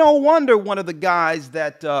 No wonder one of the guys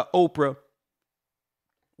that Oprah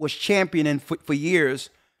was championing for years,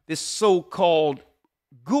 this so-called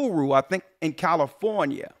guru, I think in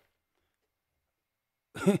California,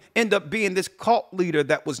 end up being this cult leader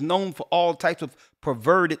that was known for all types of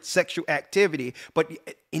perverted sexual activity, but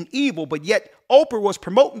in evil. But yet Oprah was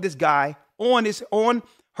promoting this guy on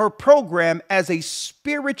her program as a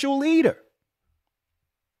spiritual leader.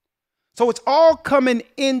 So it's all coming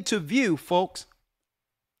into view, folks.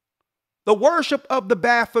 The worship of the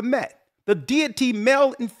Baphomet, the deity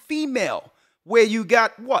male and female, where you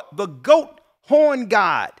got what? The goat horn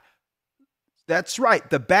god. That's right,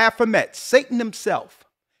 the Baphomet, Satan himself,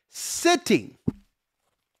 sitting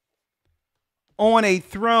on a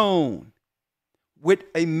throne with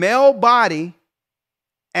a male body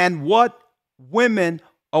and what? Women,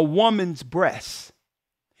 a woman's breasts.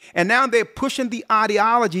 And now they're pushing the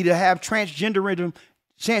ideology to have transgenderism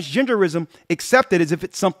accepted as if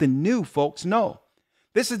it's something new, folks. No.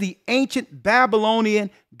 This is the ancient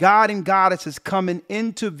Babylonian god and goddesses coming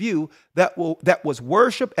into view that was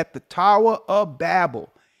worshipped at the Tower of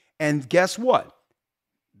Babel. And guess what?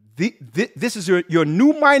 This is your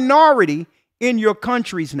new minority in your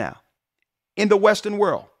countries now, in the Western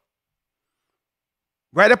world.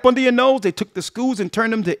 Right up under your nose, they took the schools and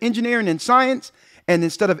turned them to engineering and science. And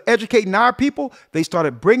instead of educating our people, they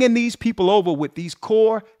started bringing these people over with these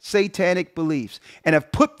core satanic beliefs and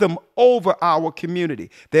have put them over our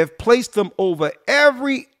community. They have placed them over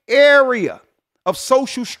every area of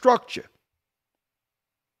social structure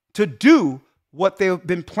to do what they've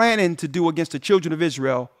been planning to do against the children of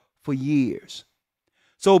Israel for years.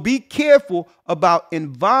 So be careful about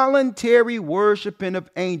involuntary worshiping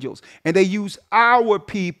of angels. And they use our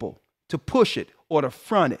people to push it or to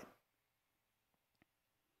front it.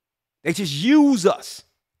 They just use us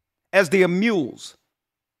as their mules.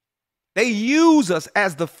 They use us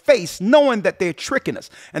as the face, knowing that they're tricking us.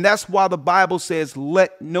 And that's why the Bible says,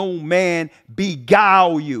 let no man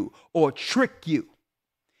beguile you or trick you.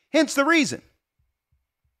 Hence the reason.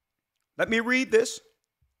 Let me read this.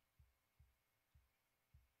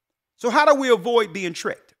 So how do we avoid being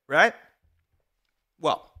tricked, right?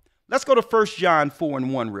 Well, let's go to 1 John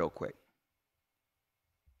 4:1 real quick.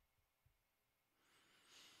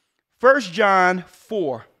 1 John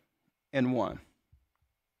 4:1.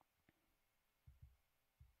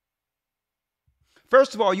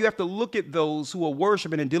 First of all, you have to look at those who are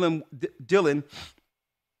worshiping and dealing,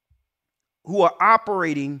 who are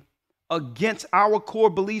operating against our core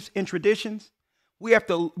beliefs and traditions. You have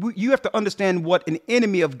to understand what an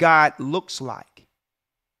enemy of God looks like.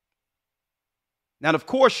 Now, of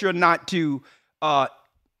course, you're not to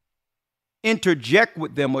interject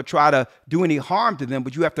with them or try to do any harm to them,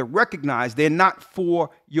 but you have to recognize they're not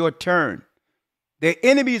for your turn. They're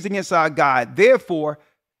enemies against our God, therefore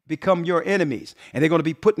become your enemies. And they're going to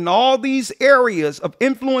be put in all these areas of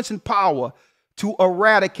influence and power to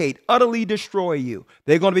eradicate, utterly destroy you.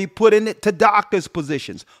 They're going to be put into doctors'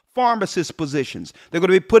 positions, pharmacist positions. They're going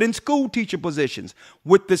to be put in school teacher positions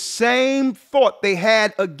with the same thought they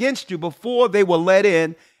had against you before they were let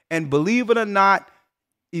in. And believe it or not,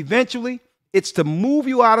 eventually it's to move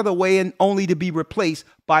you out of the way and only to be replaced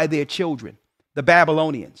by their children, the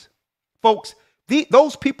Babylonians. Folks,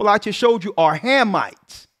 those people I just showed you are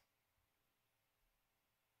Hamites.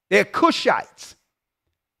 They're Cushites.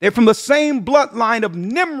 They're from the same bloodline of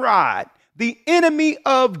Nimrod, the enemy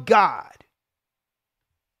of God.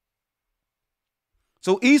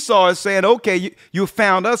 So Esau is saying, okay, you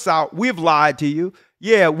found us out. We've lied to you.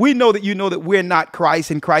 Yeah, we know that you know that we're not Christ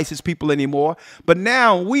and Christ's people anymore. But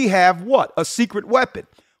now we have what? A secret weapon.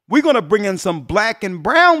 We're going to bring in some black and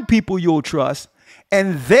brown people you'll trust,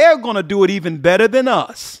 and they're going to do it even better than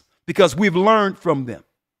us because we've learned from them.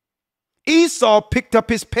 Esau picked up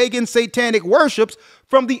his pagan satanic worships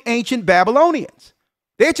from the ancient Babylonians.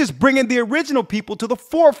 They're just bringing the original people to the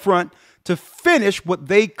forefront to finish what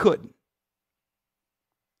they couldn't.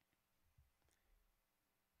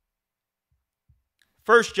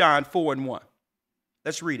 First John 4:1.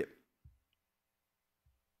 Let's read it.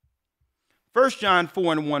 1 John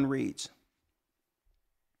 4:1 reads,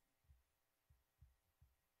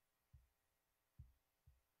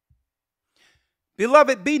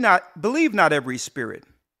 Beloved, believe not every spirit,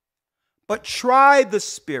 but try the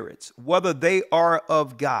spirits, whether they are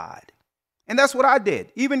of God. And that's what I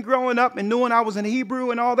did. Even growing up and knowing I was in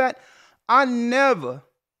Hebrew and all that, I never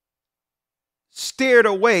steered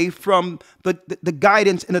away from the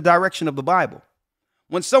guidance and the direction of the Bible.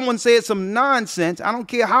 When someone said some nonsense, I don't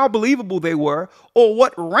care how believable they were or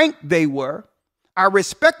what rank they were. I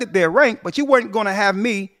respected their rank, but you weren't going to have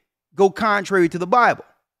me go contrary to the Bible.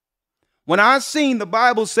 When I seen the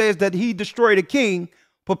Bible says that he destroyed a king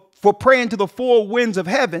for praying to the four winds of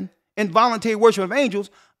heaven and voluntary worship of angels,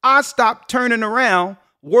 I stopped turning around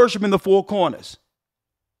worshiping the four corners.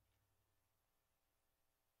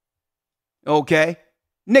 Okay?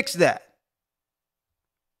 Nix that.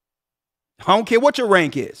 I don't care what your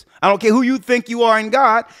rank is. I don't care who you think you are in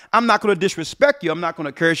God. I'm not going to disrespect you. I'm not going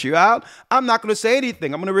to curse you out. I'm not going to say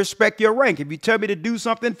anything. I'm going to respect your rank. If you tell me to do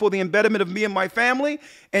something for the embetterment of me and my family,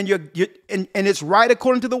 and it's right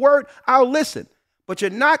according to the word, I'll listen. But you're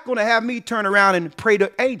not going to have me turn around and pray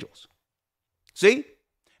to angels. See? And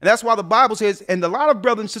that's why the Bible says, and a lot of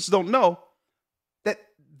brothers and sisters don't know, that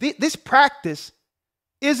this practice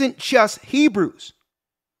isn't just Hebrews.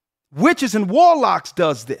 Witches and warlocks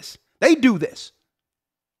does this. They do this.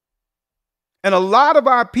 And a lot of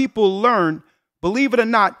our people learn, believe it or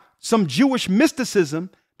not, some Jewish mysticism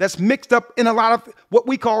that's mixed up in a lot of what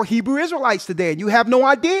we call Hebrew Israelites today, and you have no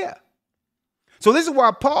idea. So this is why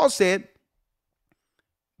Paul said,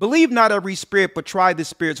 believe not every spirit, but try the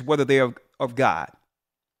spirits whether they are of God.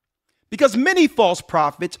 Because many false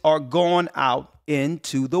prophets are gone out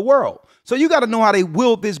into the world. So you got to know how they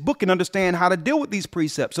wield this book and understand how to deal with these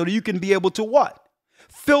precepts so that you can be able to what?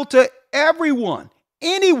 Filter everyone,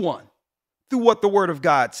 anyone, through what the word of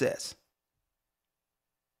God says.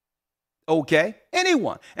 Okay?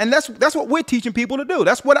 Anyone. And that's what we're teaching people to do.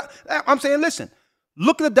 That's what I'm saying. Listen,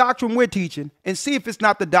 look at the doctrine we're teaching and see if it's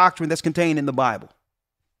not the doctrine that's contained in the Bible.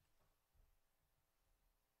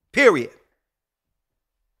 Period.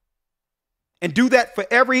 And do that for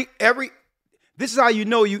every, this is how you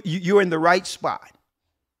know you're in the right spot.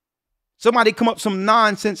 Somebody come up some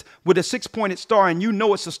nonsense with a 6-pointed star and you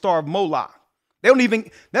know it's the star of Moloch.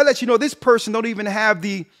 That lets you know this person don't even have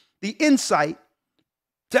the insight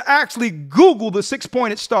to actually Google the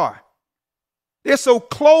 6-pointed star. They're so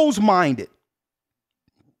closed-minded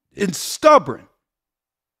and stubborn.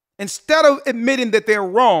 Instead of admitting that they're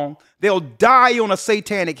wrong, they'll die on a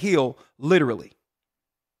satanic hill, literally.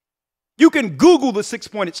 You can Google the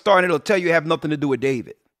 6-pointed star and it'll tell you have nothing to do with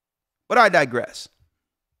David. But I digress.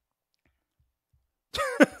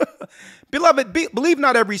 Beloved, believe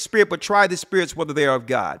not every spirit, but try the spirits whether they are of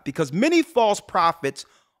God, because many false prophets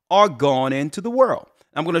are gone into the world.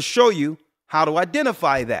 I'm going to show you how to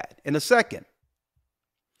identify that in a second.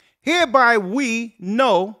 Hereby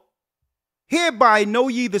know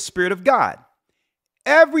ye the Spirit of God.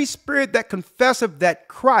 Every spirit that confesseth that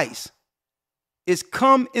Christ is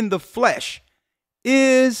come in the flesh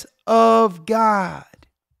is of God.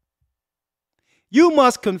 You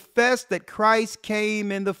must confess that Christ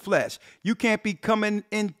came in the flesh. You can't be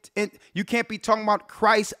you can't be talking about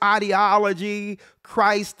Christ's ideology,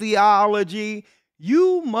 Christ's theology.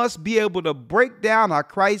 You must be able to break down how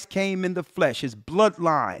Christ came in the flesh, his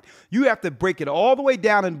bloodline. You have to break it all the way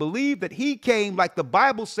down and believe that he came like the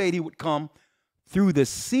Bible said he would come through the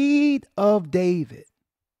seed of David.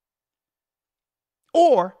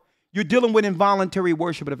 Or you're dealing with involuntary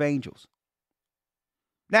worship of angels.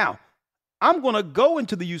 Now, I'm going to go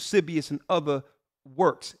into the Eusebius and other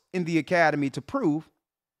works in the academy to prove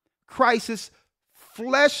Christ's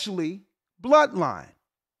fleshly bloodline.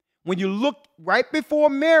 When you look right before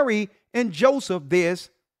Mary and Joseph, there's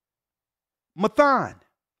Mathan.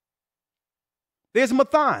 There's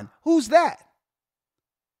Mathan. Who's that?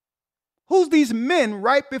 Who's these men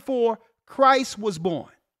right before Christ was born?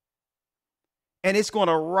 And it's going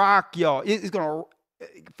to rock y'all. It's going to,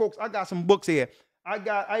 folks, I got some books here.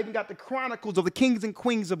 I even got the Chronicles of the Kings and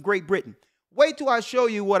Queens of Great Britain. Wait till I show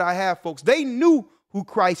you what I have, folks. They knew who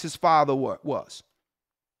Christ's father was.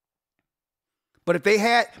 But if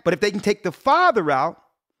they can take the father out,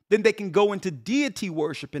 then they can go into deity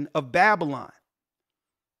worshiping of Babylon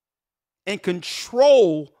and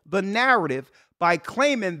control the narrative by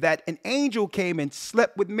claiming that an angel came and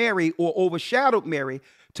slept with Mary or overshadowed Mary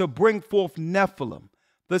to bring forth Nephilim.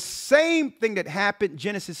 The same thing that happened in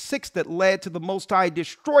Genesis 6 that led to the Most High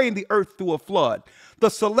destroying the earth through a flood. The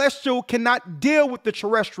celestial cannot deal with the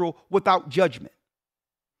terrestrial without judgment.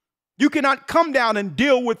 You cannot come down and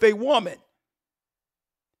deal with a woman.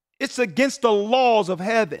 It's against the laws of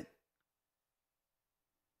heaven.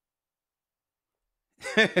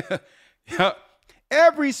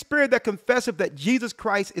 Every spirit that confesseth that Jesus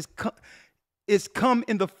Christ is come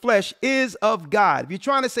in the flesh is of God. If you're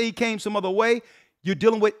trying to say he came some other way, you're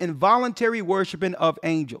dealing with involuntary worshiping of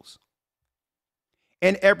angels.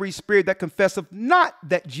 And every spirit that confesseth not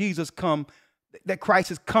that Jesus come that Christ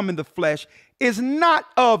has come in the flesh is not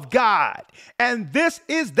of God. And this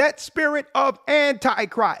is that spirit of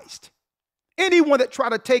Antichrist. Anyone that try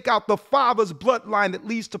to take out the Father's bloodline that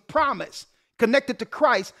leads to promise connected to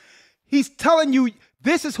Christ, he's telling you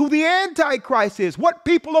this is who the Antichrist is. What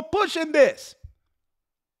people are pushing this.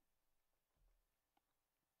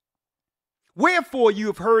 Wherefore you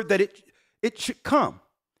have heard that it should come,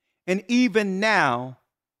 and even now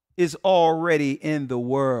is already in the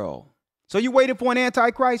world. So you waiting for an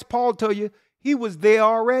Antichrist? Paul told you he was there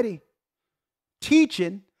already,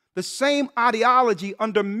 teaching the same ideology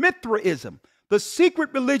under Mithraism, the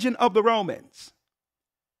secret religion of the Romans.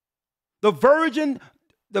 The virgin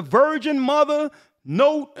mother,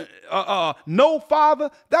 no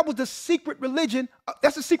father. That was the secret religion.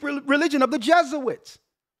 That's the secret religion of the Jesuits.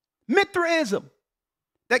 Mithraism.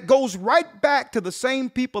 That goes right back to the same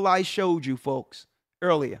people I showed you folks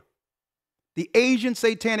earlier. The Asian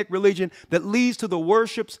satanic religion that leads to the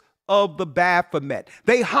worships of the Baphomet.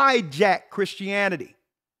 They hijack Christianity.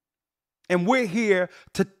 And we're here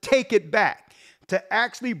to take it back, to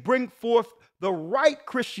actually bring forth the right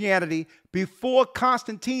Christianity before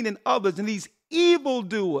Constantine and others and these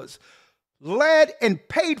evildoers, led and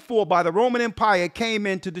paid for by the Roman Empire, came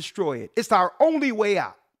in to destroy it. It's our only way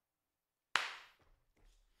out.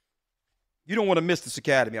 You don't want to miss this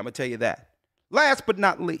academy, I'm going to tell you that. Last but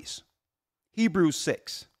not least, Hebrews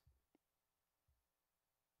 6.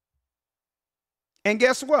 And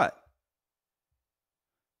guess what?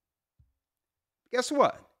 Guess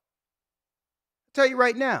what? I'll tell you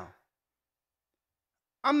right now,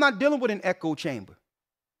 I'm not dealing with an echo chamber.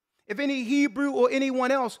 If any Hebrew or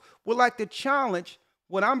anyone else would like to challenge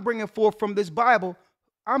what I'm bringing forth from this Bible,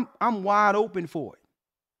 I'm wide open for it.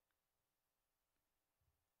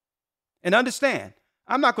 And understand,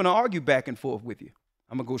 I'm not going to argue back and forth with you.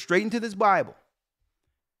 I'm going to go straight into this Bible.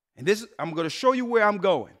 And I'm going to show you where I'm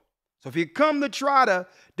going. So if you come to try to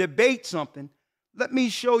debate something, let me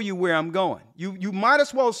show you where I'm going. You might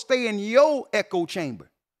as well stay in your echo chamber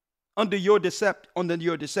under your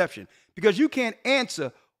deception, because you can't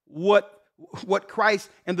answer what Christ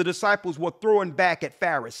and the disciples were throwing back at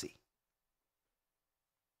Pharisee.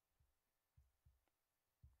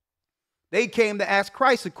 They came to ask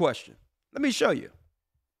Christ a question. Let me show you.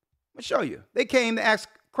 They came to ask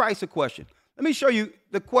Christ a question. Let me show you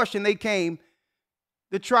the question they came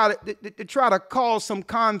to try to cause some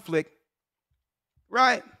conflict,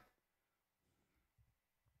 right?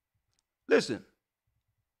 Listen,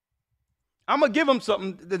 I'm going to give them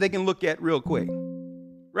something that they can look at real quick,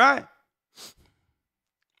 right?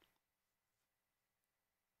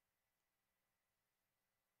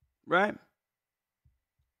 Right?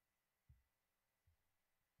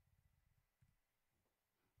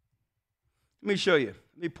 Let me show you.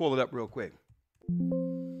 Let me pull it up real quick.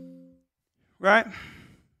 Right?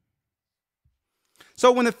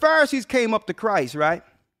 So when the Pharisees came up to Christ, right?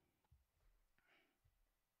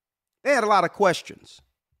 They had a lot of questions.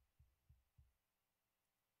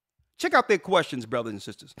 Check out their questions, brothers and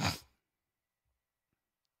sisters.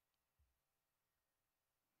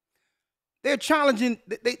 They're challenging,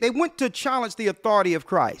 they went to challenge the authority of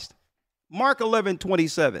Christ. Mark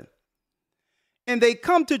 11:27. And they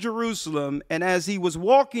come to Jerusalem, and as he was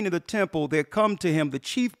walking in the temple, there come to him the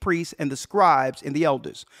chief priests and the scribes and the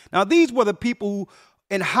elders. Now, these were the people who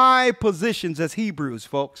in high positions as Hebrews,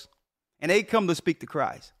 folks, and they come to speak to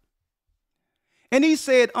Christ. And he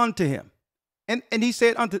said unto him, and he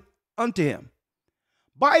said unto him,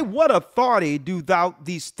 by what authority do thou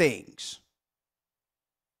these things?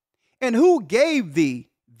 And who gave thee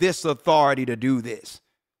this authority to do this?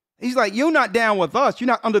 He's like, you're not down with us. You're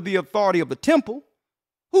not under the authority of the temple.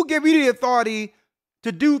 Who gave you the authority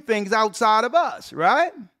to do things outside of us,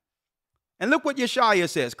 right? And look what Yeshua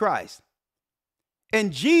says, Christ.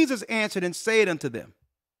 And Jesus answered and said unto them,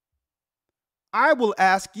 I will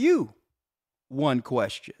ask you one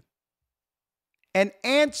question, and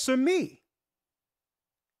answer me,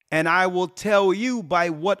 and I will tell you by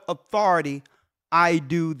what authority I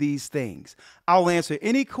do these things. I'll answer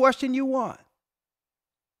any question you want.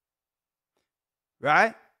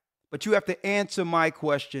 Right? But you have to answer my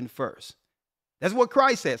question first. That's what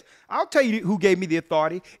Christ says. I'll tell you who gave me the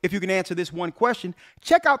authority if you can answer this one question.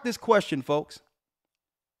 Check out this question, folks.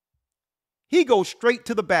 He goes straight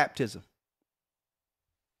to the baptism.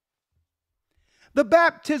 The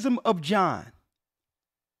baptism of John,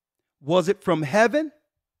 was it from heaven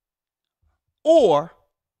or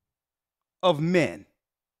of men?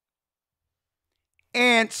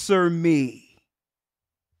 Answer me.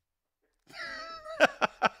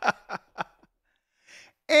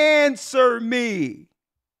 Answer me.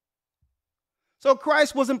 So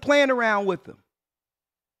Christ wasn't playing around with them.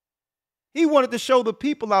 He wanted to show the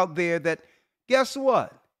people out there that, guess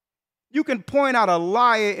what? You can point out a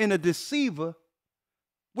liar and a deceiver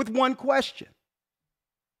with one question.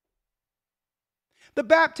 The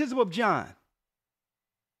baptism of John,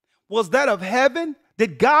 was that of heaven?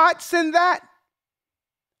 Did God send that?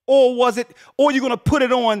 Or was it, or you're going to put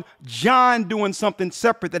it on John doing something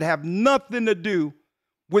separate that have nothing to do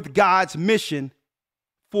with God's mission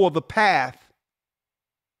for the path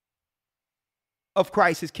of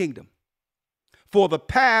Christ's kingdom? For the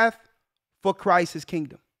path for Christ's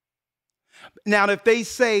kingdom. Now, if they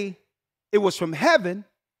say it was from heaven,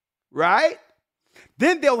 right?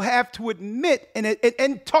 Then they'll have to admit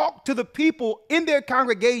and talk to the people in their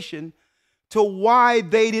congregation to why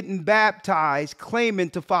they didn't baptize claiming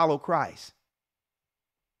to follow Christ.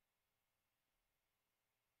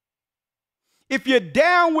 If you're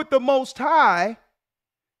down with the Most High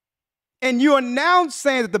and you're now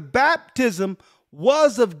saying that the baptism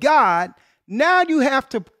was of God, now you have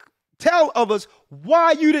to tell others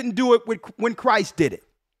why you didn't do it when Christ did it.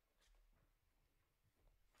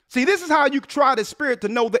 See, this is how you try the spirit to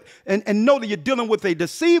know that and know that you're dealing with a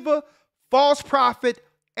deceiver, false prophet,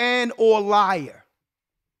 and or liar.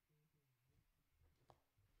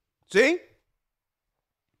 See?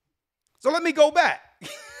 So let me go back.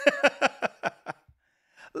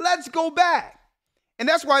 Let's go back. And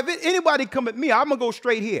that's why if anybody come at me, I'm going to go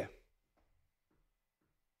straight here.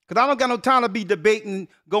 Because I don't got no time to be debating,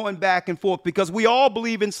 going back and forth, because we all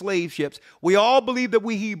believe in slave ships. We all believe that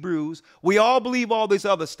we Hebrews. We all believe all this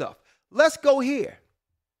other stuff. Let's go here.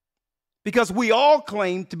 Because we all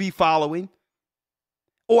claim to be following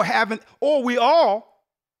or we all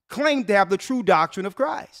claim to have the true doctrine of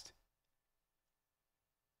Christ.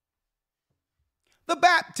 The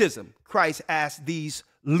baptism, Christ asked these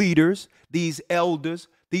leaders, these elders,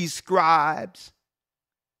 these scribes.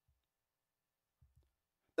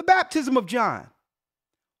 The baptism of John,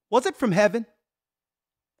 was it from heaven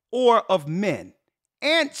or of men?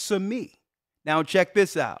 Answer me. Now check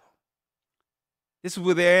this out. This is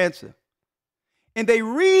with their answer. And they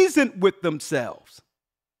reasoned with themselves.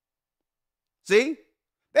 See?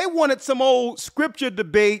 They wanted some old scripture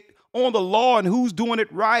debate on the law and who's doing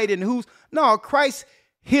it right and who's... No, Christ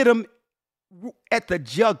hit them at the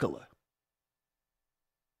jugular.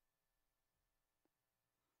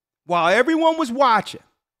 While everyone was watching.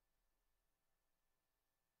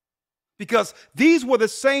 Because these were the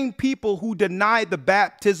same people who denied the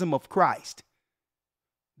baptism of Christ.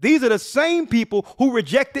 These are the same people who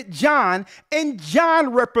rejected John, and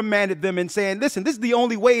John reprimanded them and saying, listen, this is the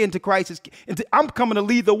only way into Christ. I'm coming to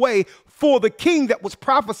lead the way for the king that was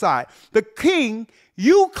prophesied. The king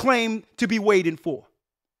you claim to be waiting for.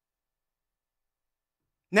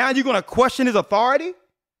 Now you're going to question his authority?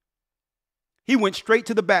 He went straight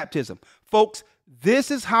to the baptism. Folks, this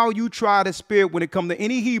is how you try the spirit when it comes to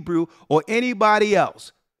any Hebrew or anybody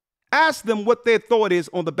else. Ask them what their thought is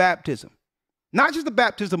on the baptism. Not just the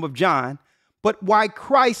baptism of John, but why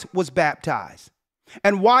Christ was baptized.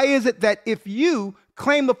 And why is it that if you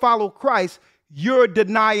claim to follow Christ, you're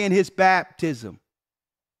denying his baptism?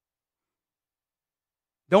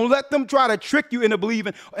 Don't let them try to trick you into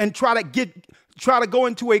believing and try to go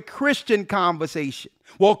into a Christian conversation.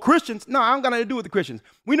 Well, Christians, no, I don't got nothing to do with the Christians.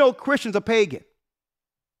 We know Christians are pagan.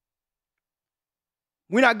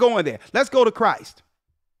 We're not going there. Let's go to Christ.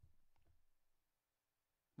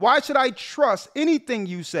 Why should I trust anything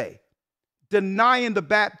you say, denying the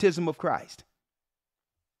baptism of Christ?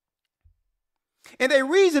 And they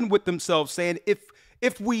reason with themselves, saying,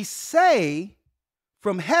 if we say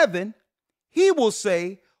from heaven, he will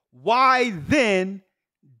say, why then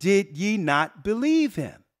did ye not believe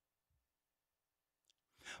him?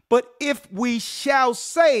 But if we shall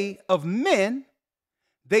say of men,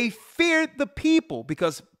 they feared the people,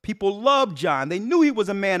 because people loved John. They knew he was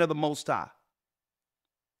a man of the Most High.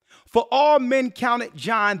 For all men counted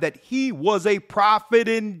John that he was a prophet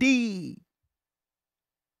indeed.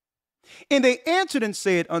 And they answered and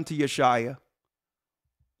said unto Yeshua,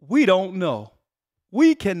 we don't know.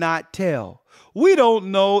 We cannot tell. We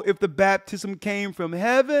don't know if the baptism came from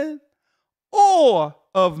heaven or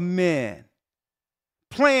of men.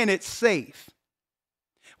 Playing it safe.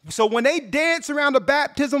 So when they dance around the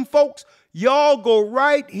baptism, folks, y'all go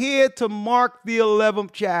right here to Mark the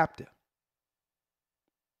 11th chapter.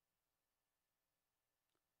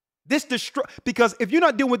 Because if you're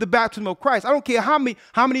not dealing with the baptism of Christ, I don't care how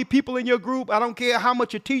many people in your group, I don't care how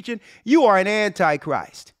much you're teaching, you are an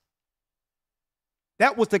antichrist.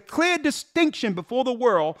 That was the clear distinction before the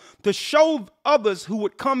world to show others who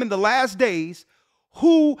would come in the last days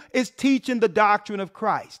who is teaching the doctrine of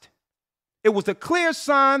Christ. It was a clear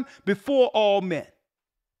sign before all men.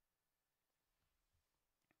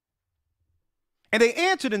 And they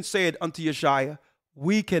answered and said unto Yeshua,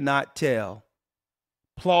 we cannot tell.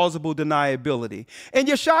 Plausible deniability. And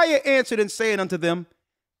Yeshua answered and said unto them,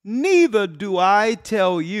 neither do I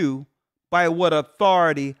tell you by what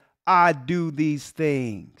authority I do these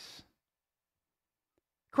things.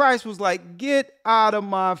 Christ was like, get out of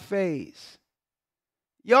my face.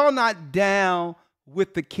 Y'all not down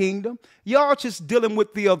with the kingdom. Y'all just dealing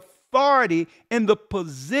with the authority and the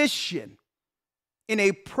position in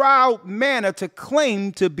a proud manner to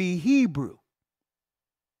claim to be Hebrew.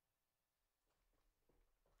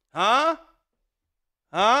 Huh?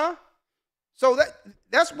 So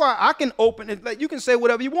that's why I can open it. You can say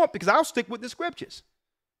whatever you want because I'll stick with the scriptures.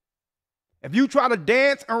 If you try to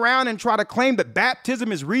dance around and try to claim that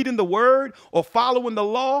baptism is reading the word or following the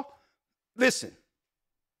law, listen,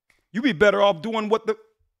 you'd be better off doing what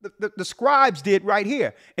the scribes did right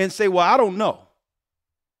here and say, well, I don't know.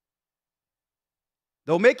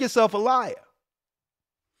 Don't make yourself a liar.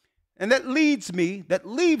 And that leads me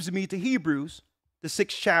to Hebrews, the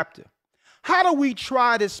 6th chapter. How do we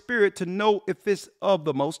try the Spirit to know if it's of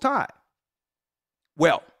the Most High?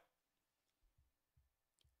 Well,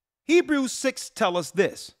 Hebrews 6 tells us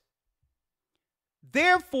this.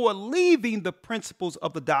 Therefore, leaving the principles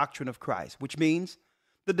of the doctrine of Christ, which means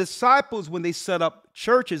the disciples, when they set up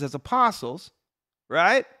churches as apostles,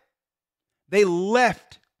 right? They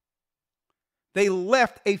left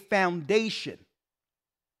a foundation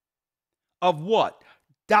of what?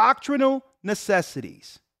 Doctrinal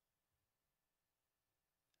necessities.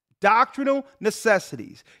 Doctrinal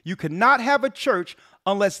necessities. You cannot have a church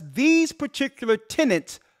unless these particular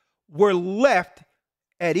tenets were left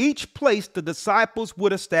at each place the disciples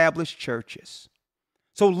would establish churches.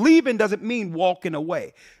 So leaving doesn't mean walking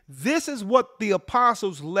away. This is what the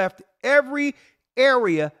apostles left every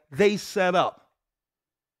area they set up.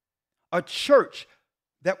 A church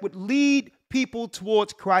that would lead people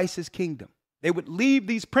towards Christ's kingdom. They would leave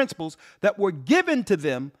these principles that were given to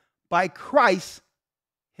them by Christ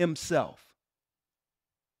himself.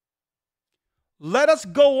 Let us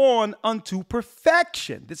go on unto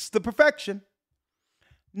perfection. This is the perfection.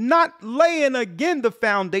 Not laying again the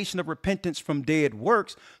foundation of repentance from dead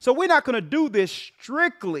works. So we're not going to do this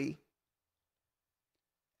strictly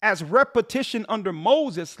as repetition under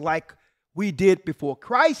Moses like we did before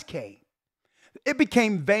Christ came. It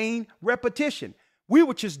became vain repetition. We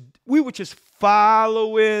were just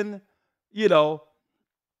following, we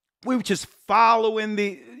were just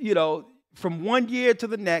following from one year to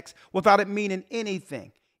the next without it meaning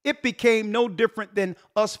anything. It became no different than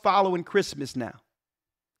us following Christmas now.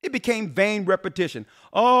 It became vain repetition.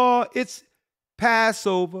 Oh, it's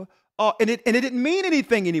Passover. Oh, and it didn't mean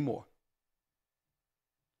anything anymore.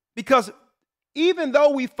 Because even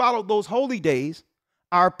though we followed those holy days,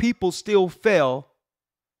 our people still fell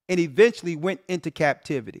and eventually went into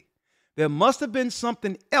captivity. There must have been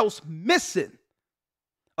something else missing,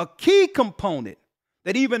 a key component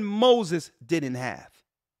that even Moses didn't have.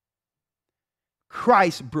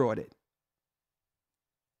 Christ brought it.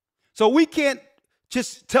 So we can't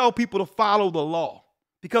just tell people to follow the law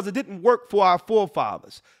because it didn't work for our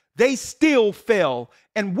forefathers. They still fell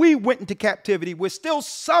and we went into captivity. We're still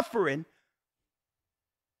suffering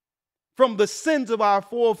from the sins of our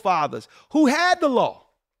forefathers who had the law.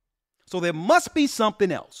 So there must be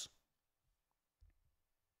something else.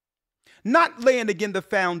 Not laying again the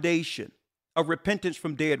foundation of repentance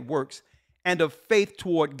from dead works and of faith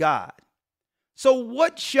toward God. So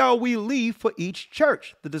what shall we leave for each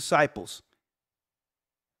church? The disciples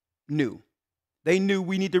knew. They knew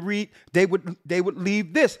we need to read. They would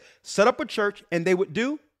leave this, set up a church, and they would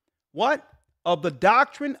do what? Of the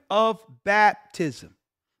doctrine of baptism.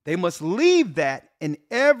 They must leave that in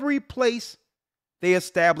every place they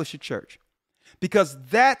establish a church. Because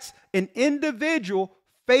that's an individual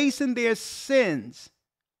facing their sins,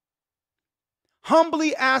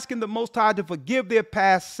 humbly asking the Most High to forgive their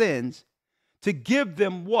past sins, to give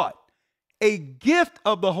them what? A gift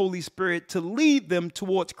of the Holy Spirit to lead them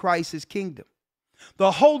towards Christ's kingdom.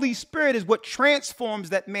 The Holy Spirit is what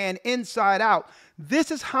transforms that man inside out.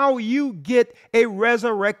 This is how you get a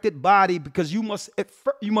resurrected body, because you must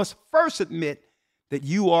first admit that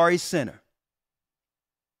you are a sinner.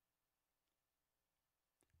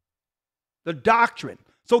 The doctrine.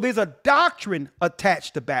 So there's a doctrine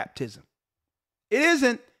attached to baptism. It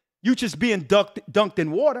isn't you just being dunked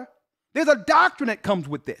in water. There's a doctrine that comes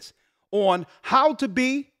with this on how to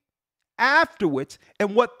be afterwards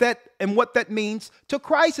and what that means to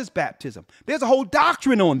Christ's baptism. There's a whole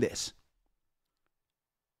doctrine on this.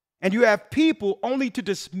 And you have people only to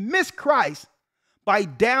dismiss Christ by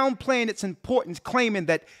downplaying its importance, claiming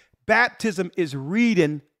that baptism is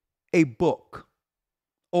reading a book.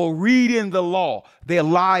 or reading the law. They're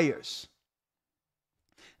liars.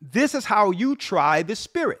 This is how you try the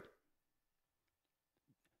Spirit.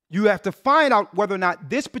 You have to find out whether or not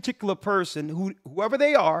this particular person, whoever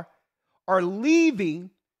they are leaving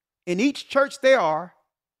in each church they are,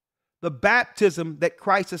 the baptism that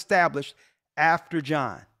Christ established after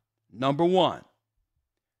John. Number one.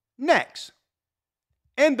 Next,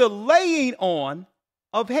 and the laying on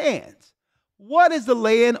of hands. What is the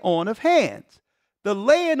laying on of hands? The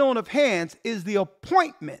laying on of hands is the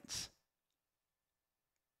appointments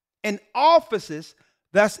and offices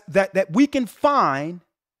that we can find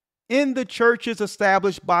in the churches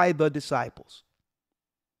established by the disciples.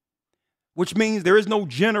 Which means there is no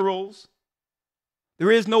generals,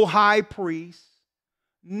 there is no high priest,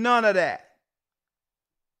 none of that.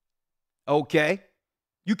 Okay?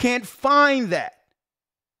 You can't find that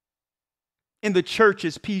in the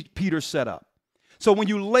churches Peter set up. So when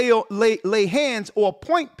you lay hands or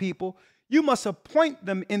appoint people, you must appoint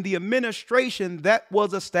them in the administration that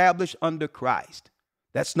was established under Christ.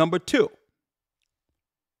 That's number 2.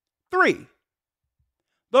 3,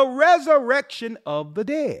 the resurrection of the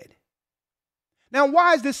dead. Now,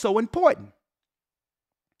 why is this so important?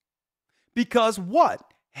 Because what?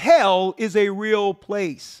 Hell is a real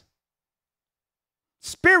place.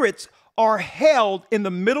 Spirits are held in the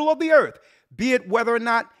middle of the earth, be it whether or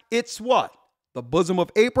not it's what? The bosom of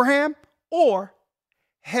Abraham or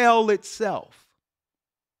hell itself,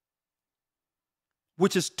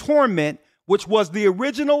 which is torment, which was the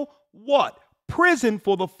original what? Prison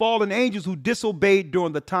for the fallen angels who disobeyed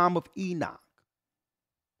during the time of Enoch.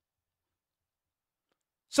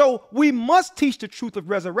 So we must teach the truth of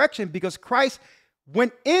resurrection because Christ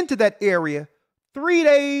went into that area 3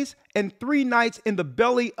 days and 3 nights in the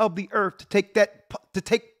belly of the earth to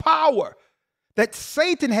take power that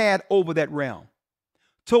Satan had over that realm,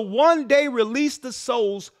 to one day release the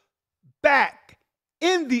souls back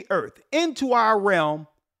in the earth, into our realm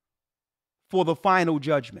for the final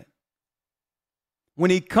judgment. When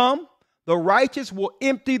he come, the righteous will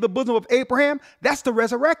empty the bosom of Abraham. That's the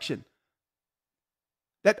resurrection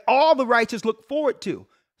that all the righteous look forward to,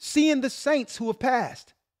 seeing the saints who have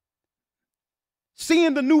passed,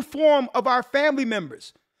 seeing the new form of our family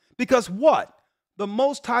members. Because what? The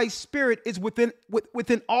Most High Spirit is within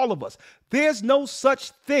all of us. There's no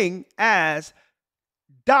such thing as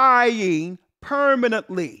dying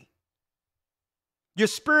permanently. Your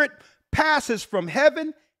spirit passes from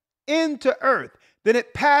heaven into earth. Then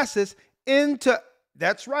it passes into,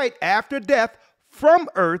 that's right, after death, from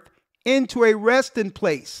earth into a resting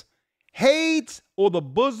place, Hades or the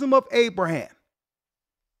bosom of Abraham.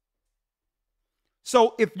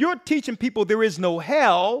 So if you're teaching people there is no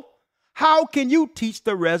hell, how can you teach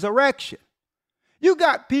the resurrection? You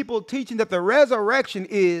got people teaching that the resurrection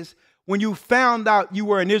is when you found out you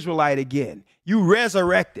were an Israelite again. You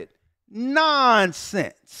resurrected.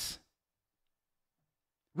 Nonsense.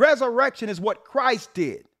 Resurrection is what Christ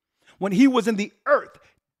did when he was in the earth,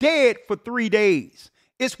 dead for 3 days.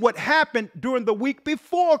 It's what happened during the week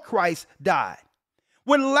before Christ died.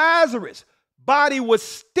 When Lazarus' body was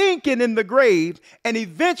stinking in the grave, and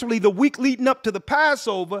eventually the week leading up to the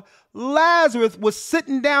Passover, Lazarus was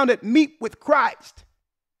sitting down at meat with Christ.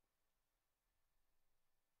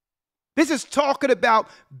 This is talking about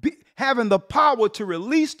having the power to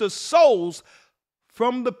release the souls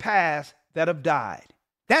from the past that have died.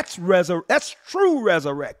 That's true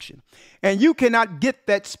resurrection. And you cannot get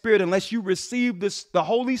that spirit unless you receive the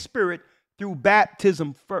Holy Spirit through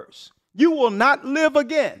baptism first. You will not live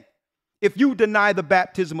again if you deny the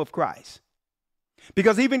baptism of Christ.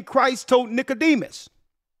 Because even Christ told Nicodemus,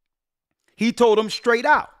 he told him straight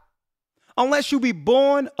out, unless you be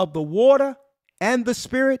born of the water and the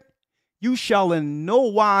Spirit, you shall in no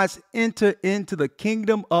wise enter into the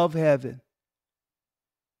kingdom of heaven.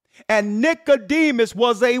 And Nicodemus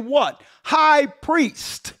was a what? High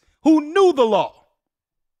priest who knew the law.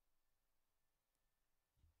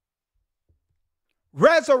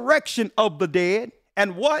 Resurrection of the dead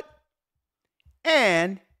and what?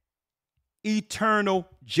 And eternal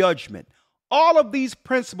judgment. All of these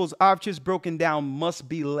principles I've just broken down must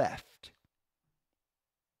be left.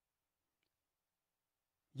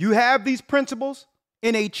 You have these principles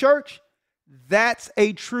in a church, that's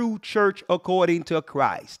a true church according to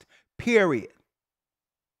Christ, period.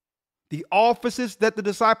 The offices that the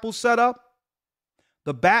disciples set up,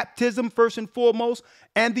 the baptism first and foremost,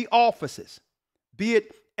 and the offices, be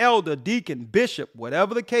it elder, deacon, bishop,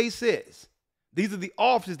 whatever the case is. These are the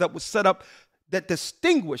offices that were set up that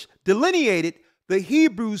delineated the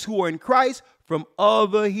Hebrews who are in Christ from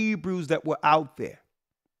other Hebrews that were out there.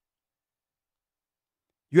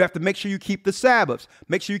 You have to make sure you keep the Sabbaths.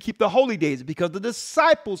 Make sure you keep the holy days, because the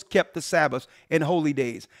disciples kept the Sabbaths and holy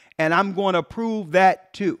days. And I'm going to prove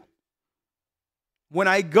that too. When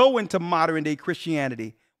I go into modern day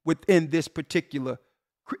Christianity within this particular,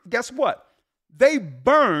 guess what? They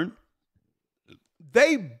burned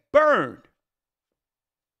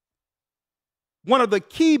one of the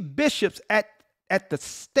key bishops at the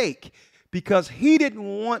stake, because he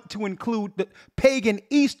didn't want to include the pagan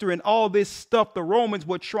Easter and all this stuff the Romans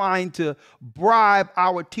were trying to bribe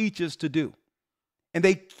our teachers to do. And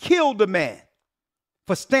they killed the man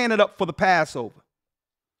for standing up for the Passover.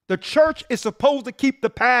 The church is supposed to keep the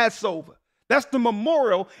Passover. That's the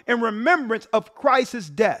memorial and remembrance of Christ's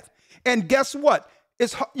death. And guess what?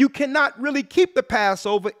 You cannot really keep the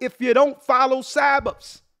Passover if you don't follow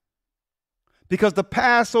Sabbaths. Because the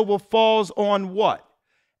Passover falls on what?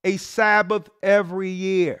 A Sabbath every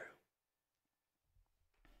year.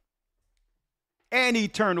 And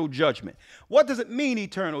eternal judgment. What does it mean,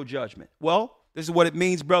 eternal judgment? Well, this is what it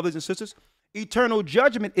means, brothers and sisters. Eternal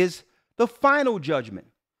judgment is the final judgment.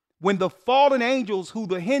 When the fallen angels, who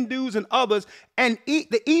the Hindus and others, and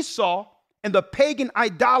the Esau and the pagan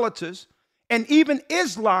idolaters, and even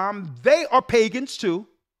Islam, they are pagans too.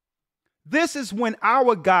 This is when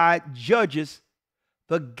our God judges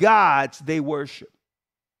the gods they worship.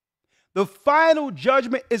 The final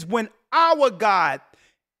judgment is when our God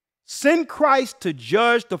sent Christ to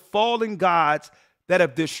judge the fallen gods that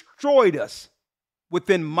have destroyed us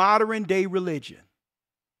within modern day religion.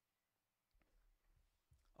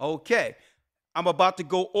 Okay, I'm about to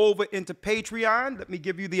go over into Patreon. Let me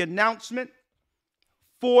give you the announcement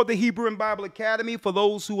for the Hebrew and Bible Academy for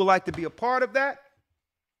those who would like to be a part of that.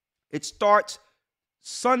 It starts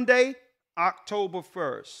Sunday, October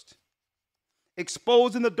 1st.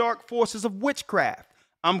 Exposing the dark forces of witchcraft.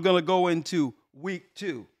 I'm going to go into week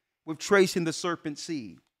 2 with tracing the serpent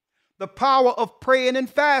seed. The power of praying and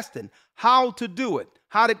fasting. How to do it.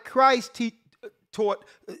 How did Christ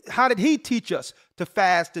how did he teach us to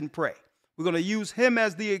fast and pray? We're going to use him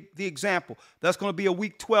as the example. That's going to be a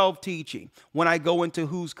week 12 teaching when I go into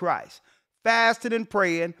Who's Christ. Fasting and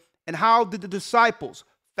praying. And how did the disciples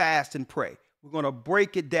fast and pray? We're going to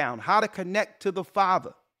break it down. How to connect to the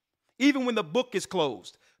Father. Even when the book is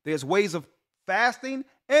closed, there's ways of fasting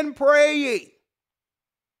and praying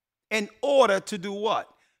in order to do what?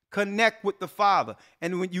 Connect with the Father.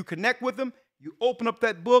 And when you connect with him, you open up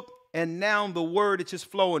that book, and now the word is just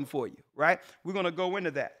flowing for you, right? We're going to go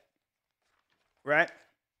into that, right?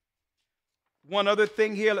 One other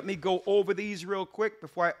thing here, let me go over these real quick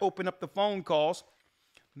before I open up the phone calls.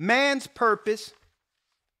 Man's purpose,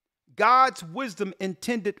 God's wisdom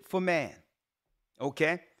intended for man,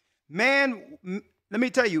 okay? Man, let me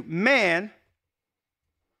tell you, man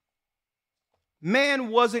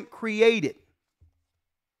wasn't created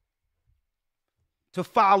to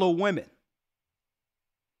follow women.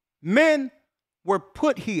 Men were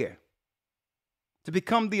put here to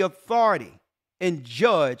become the authority and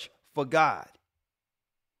judge for God.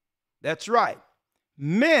 That's right.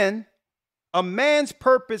 A man's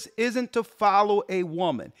purpose isn't to follow a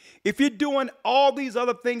woman. If you're doing all these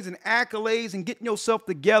other things and accolades and getting yourself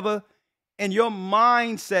together and your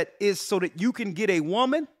mindset is so that you can get a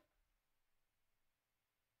woman,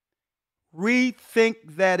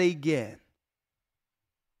 rethink that again.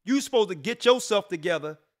 You're supposed to get yourself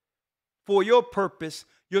together for your purpose,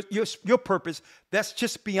 your purpose that's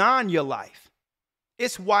just beyond your life.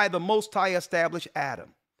 It's why the Most High established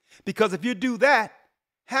Adam. Because if you do that,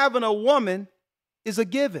 having a woman is a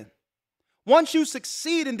given. Once you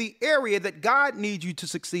succeed in the area that God needs you to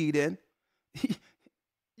succeed in,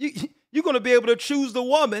 you're going to be able to choose the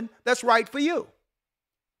woman that's right for you.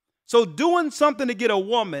 So doing something to get a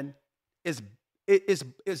woman is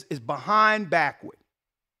behind backward.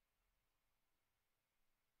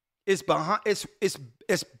 It's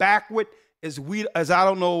backward as I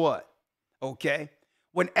don't know what. Okay.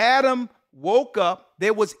 When Adam woke up,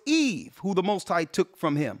 there was Eve, who the Most High took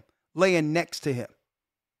from him, laying next to him.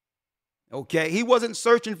 Okay. He wasn't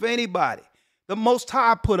searching for anybody. The Most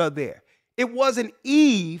High put her there. It wasn't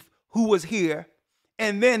Eve who was here.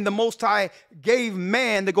 And then the Most High gave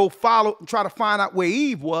man to go follow and try to find out where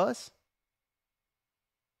Eve was.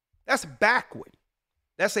 That's backward.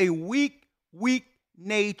 That's a weak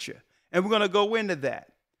nature. And we're going to go into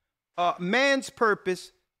that. Man's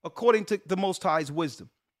purpose, according to the Most High's wisdom.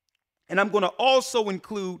 And I'm going to also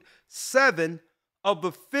include 7 of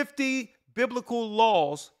the 50 biblical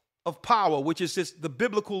laws of power, which is just the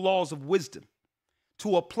biblical laws of wisdom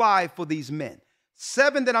to apply for these men.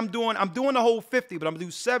 7 that I'm doing the whole 50, but I'm going to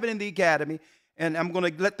do 7 in the academy. And I'm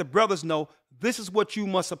going to let the brothers know this is what you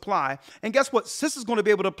must apply. And guess what? Sister's going to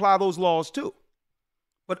be able to apply those laws too.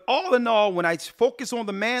 But all in all, when I focus on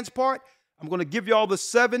the man's part, I'm going to give you all the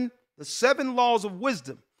seven laws of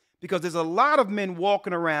wisdom, because there's a lot of men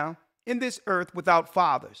walking around in this earth without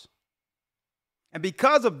fathers. And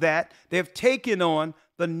because of that, they've taken on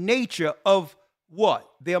the nature of what?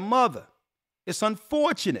 Their mother. It's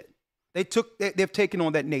unfortunate. They've taken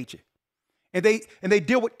on that nature. And they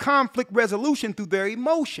deal with conflict resolution through their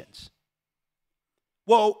emotions.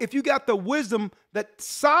 Well, if you got the wisdom that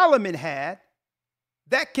Solomon had,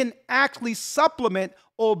 that can actually supplement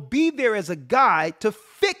or be there as a guide to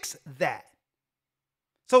fix that.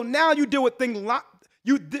 So now you deal with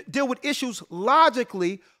deal with issues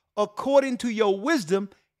logically according to your wisdom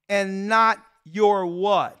and not your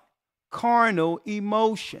what? Carnal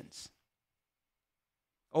emotions.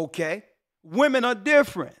 Okay? Women are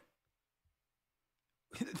different.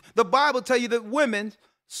 The Bible tells you that women's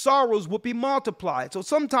sorrows will be multiplied. So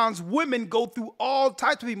sometimes women go through all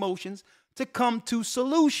types of emotions to come to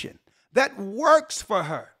solution. That works for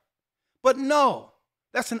her. But no,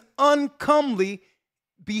 that's an uncomely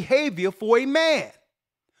behavior for a man.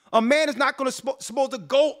 A man is not going to supposed to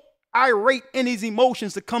go irate in his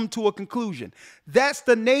emotions to come to a conclusion. That's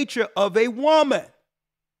the nature of a woman.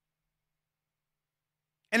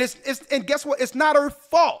 And and guess what? It's not her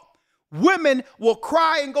fault. Women will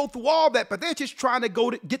cry and go through all that, but they're just trying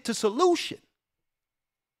to get to solution.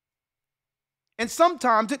 And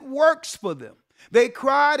sometimes it works for them. They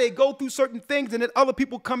cry, they go through certain things, and then other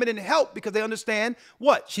people come in and help because they understand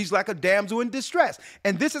what? She's like a damsel in distress.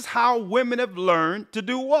 And this is how women have learned to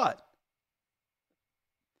do what?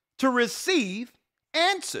 To receive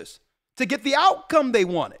answers, to get the outcome they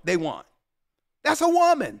want. That's a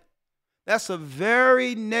woman. That's a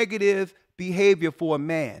very negative behavior for a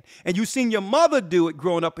man. And you seen your mother do it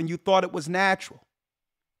growing up and you thought it was natural.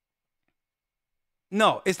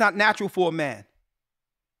 No, it's not natural for a man.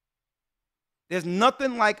 There's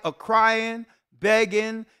nothing like a crying,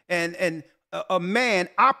 begging, and a man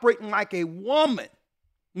operating like a woman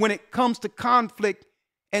when it comes to conflict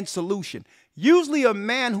and solution. Usually a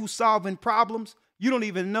man who's solving problems, you don't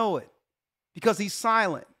even know it because he's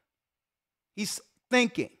silent. He's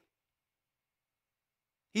thinking.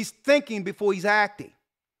 He's thinking before he's acting.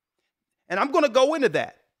 And I'm going to go into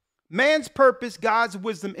that. Man's purpose, God's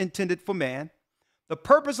wisdom intended for man. The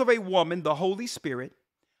purpose of a woman, the Holy Spirit.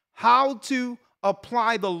 How to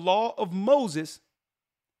apply the law of Moses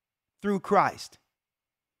through Christ.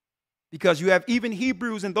 Because you have even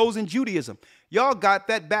Hebrews and those in Judaism. Y'all got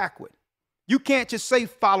that backward. You can't just say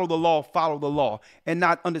follow the law, and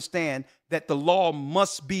not understand that the law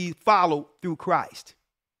must be followed through Christ.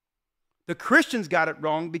 The Christians got it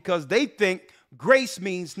wrong because they think grace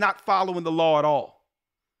means not following the law at all.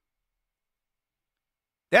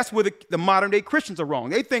 That's where the modern day Christians are wrong.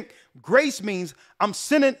 They think grace means I'm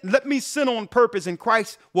sinning, let me sin on purpose and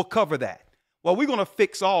Christ will cover that. Well, we're going to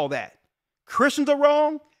fix all that. Christians are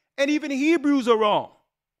wrong and even Hebrews are wrong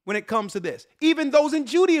when it comes to this. Even those in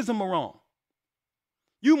Judaism are wrong.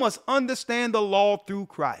 You must understand the law through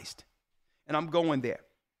Christ. And I'm going there.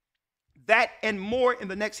 That and more in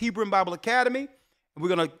the next Hebrew and Bible Academy. And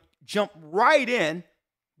we're going to jump right in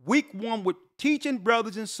week 1 with teaching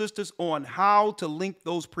brothers and sisters on how to link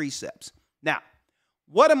those precepts. Now,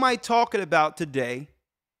 what am I talking about today?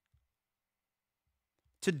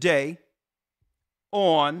 Today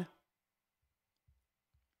on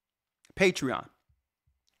Patreon.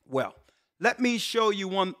 Well, let me show you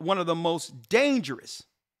one of the most dangerous,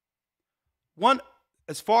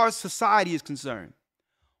 as far as society is concerned,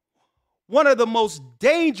 one of the most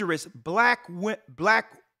dangerous black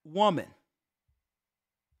woman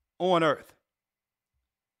on earth.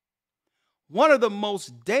 One of the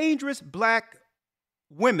most dangerous black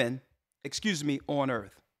women, on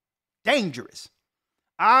earth. Dangerous.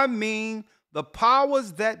 I mean, the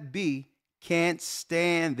powers that be can't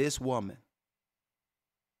stand this woman.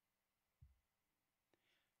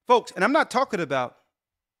 Folks, and I'm not talking about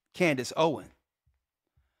Candace Owen.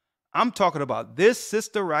 I'm talking about this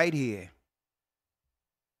sister right here.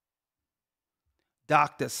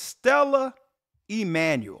 Dr. Stella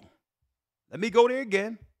Immanuel. Let me go there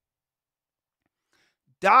again.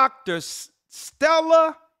 Dr.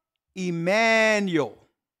 Stella Immanuel.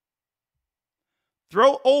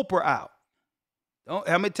 Throw Oprah out.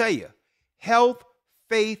 Let me tell you. Health,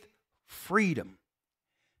 faith, freedom.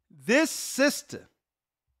 This sister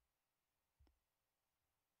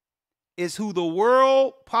is who the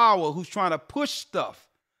world power who's trying to push stuff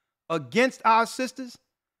against our sisters,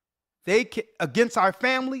 against our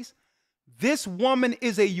families. This woman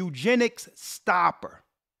is a eugenics stopper.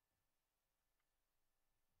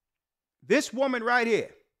 This woman right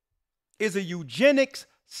here is a eugenics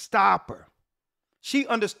stopper. She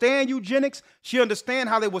understands eugenics. She understands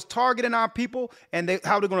how they was targeting our people and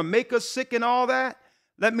how they're going to make us sick and all that.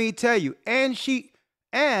 Let me tell you.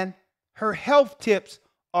 And her health tips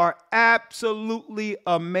are absolutely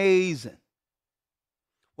amazing.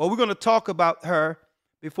 Well, we're going to talk about her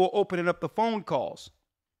before opening up the phone calls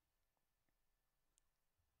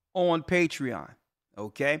on Patreon.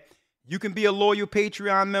 Okay. You can be a loyal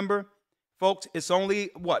Patreon member. Folks, it's only,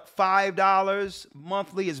 $5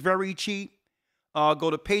 monthly. It's very cheap. Go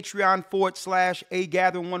to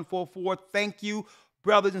Patreon.com/agathering144. Thank you,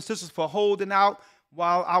 brothers and sisters, for holding out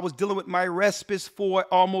while I was dealing with my respite for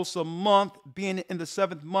almost a month, being in the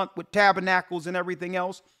 7th month with tabernacles and everything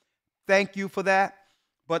else. Thank you for that.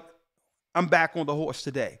 But I'm back on the horse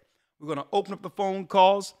today. We're going to open up the phone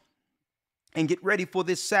calls and get ready for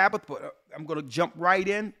this Sabbath, but I'm going to jump right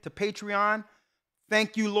in to Patreon.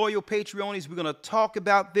 Thank you, loyal Patreonies. We're going to talk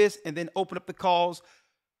about this and then open up the calls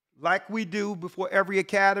like we do before every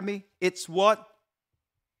academy. It's what?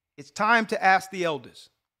 It's time to ask the elders.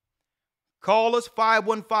 Call us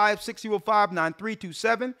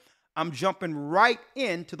 515-605-9327. I'm jumping right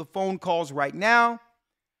into the phone calls right now.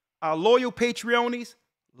 Our loyal Patreonies,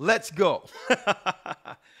 let's go.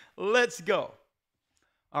 Let's go.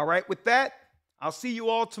 All right, with that, I'll see you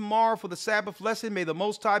all tomorrow for the Sabbath lesson. May the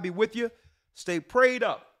Most High be with you. Stay prayed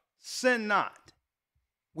up. Sin not.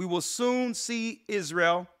 We will soon see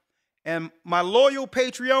Israel. And my loyal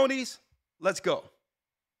Patreonies, let's go.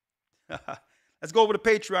 Let's go over to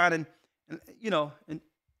Patreon and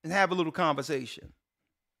have a little conversation.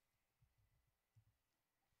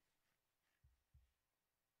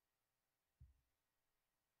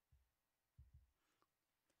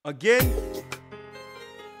 Again,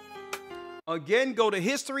 go to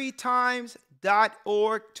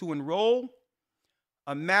historytimes.org to enroll.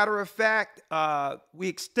 A matter of fact, we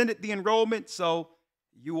extended the enrollment so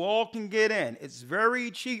you all can get in. It's very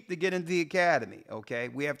cheap to get into the academy, okay?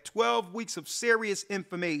 We have 12 weeks of serious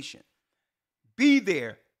information. Be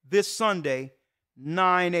there this Sunday,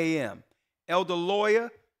 9 a.m. Elder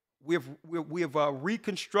Lawyer, we have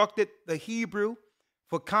reconstructed the Hebrew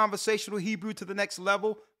for conversational Hebrew to the next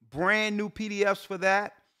level. Brand new PDFs for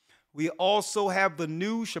that. We also have the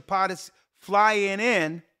new Shapatis flying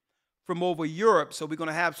in from over Europe. So we're going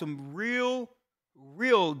to have some real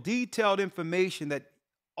detailed information that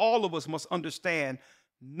all of us must understand,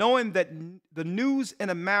 knowing that the news in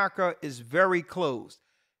America is very closed.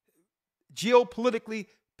 Geopolitically,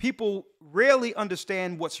 people rarely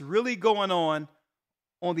understand what's really going on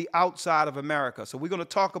the outside of America. So we're going to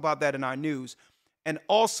talk about that in our news. And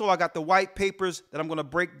also, I got the white papers that I'm going to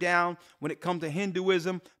break down when it comes to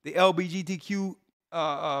Hinduism, the LGBTQ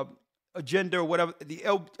agenda, or whatever, the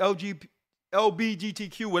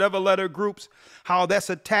LGBTQ, whatever letter groups, how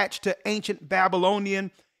that's attached to ancient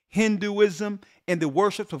Babylonian Hinduism and the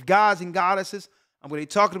worships of gods and goddesses. I'm going to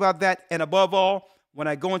be talking about that. And above all, when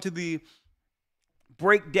I go into the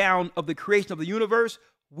breakdown of the creation of the universe,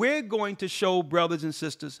 we're going to show, brothers and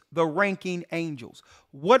sisters, the ranking angels.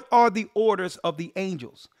 What are the orders of the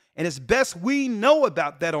angels? And it's best we know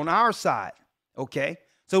about that on our side, okay?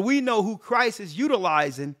 So we know who Christ is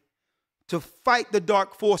utilizing to fight the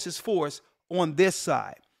dark forces for us on this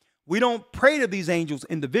side. We don't pray to these angels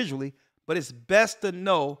individually, but it's best to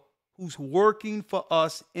know who's working for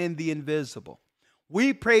us in the invisible.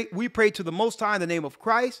 We pray to the Most High in the name of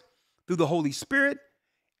Christ through the Holy Spirit.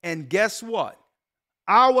 And guess what?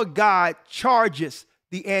 Our God charges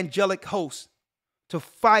the angelic host to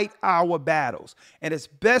fight our battles. And it's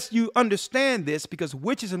best you understand this because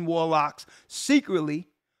witches and warlocks secretly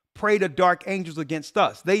pray to dark angels against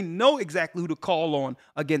us. They know exactly who to call on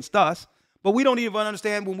against us, but we don't even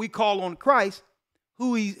understand when we call on Christ,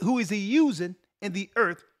 who is he using in the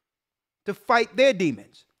earth to fight their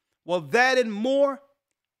demons. Well, that and more,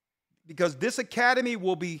 because this academy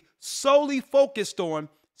will be solely focused on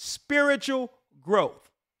spiritual growth.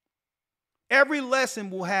 Every lesson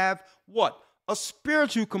will have what? A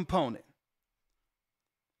spiritual component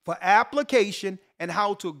for application and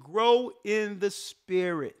how to grow in the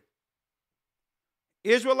spirit.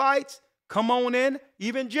 Israelites, come on in.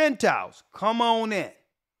 Even Gentiles, come on in.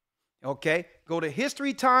 Okay, go to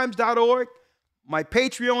historytimes.org. My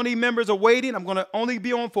Patreon members are waiting. I'm going to only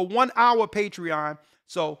be on for 1 hour Patreon.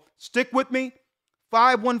 So stick with me.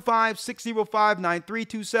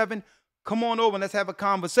 515-605-9327. Come on over and let's have a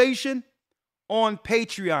conversation on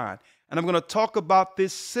Patreon. And I'm going to talk about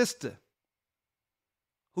this sister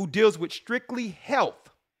who deals with strictly health.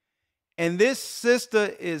 And this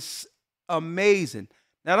sister is amazing.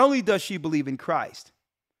 Not only does she believe in Christ,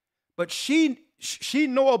 but she She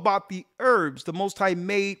know about the herbs the Most High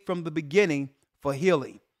made from the beginning for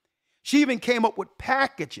healing. She even came up with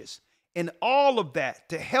packages and all of that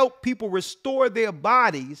to help people restore their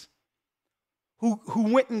bodies who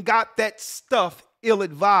went and got that stuff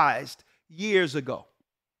ill-advised years ago.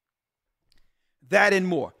 That and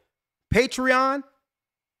more. Patreon,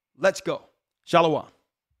 let's go. Shalom.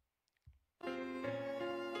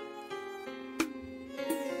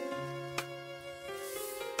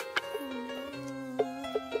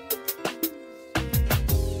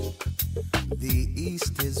 The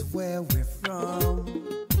East is where we're from.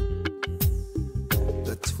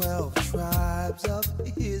 The 12 tribes of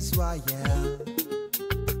Israel.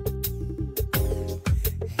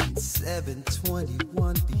 In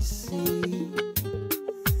 721 BC,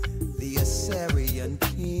 the Assyrian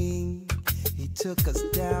king, he took us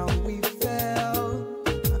down, we fell.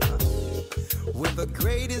 With a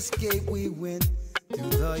great escape, we went through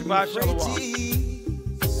the Euphrates.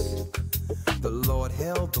 The Lord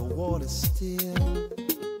held the water still.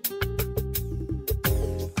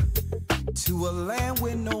 To a land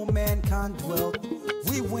where no mankind dwelt,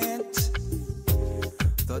 we went.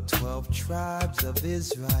 The 12 tribes of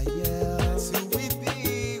Israel. So we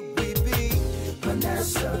be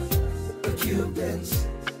Manasseh, the Cubans,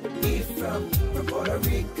 Ephraim from Puerto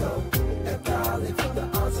Rico, and Valley from the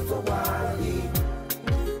arms of Hawaii.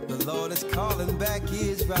 The Lord is calling back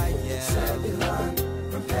Israel. Zebulon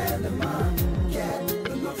from Panama, Gad,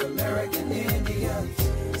 the North American Indians,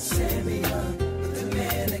 Simeon, the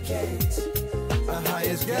Dominicans. Our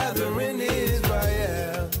highest gathering in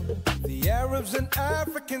Israel. The Arabs and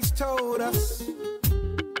Africans told us.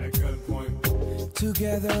 At gunpoint.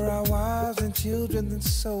 Together our wives and children then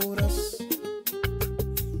sold us.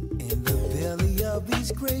 In the belly of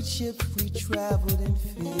these great ships we traveled in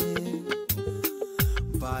fear.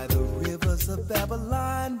 By the rivers of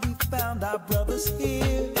Babylon we found our brothers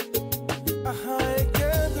here. A high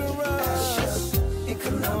gatherer. Asher in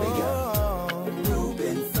Colombia.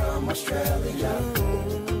 Reuben from Australia.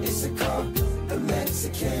 Issachar, the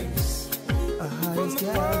Mexicans. A highest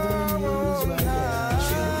gathering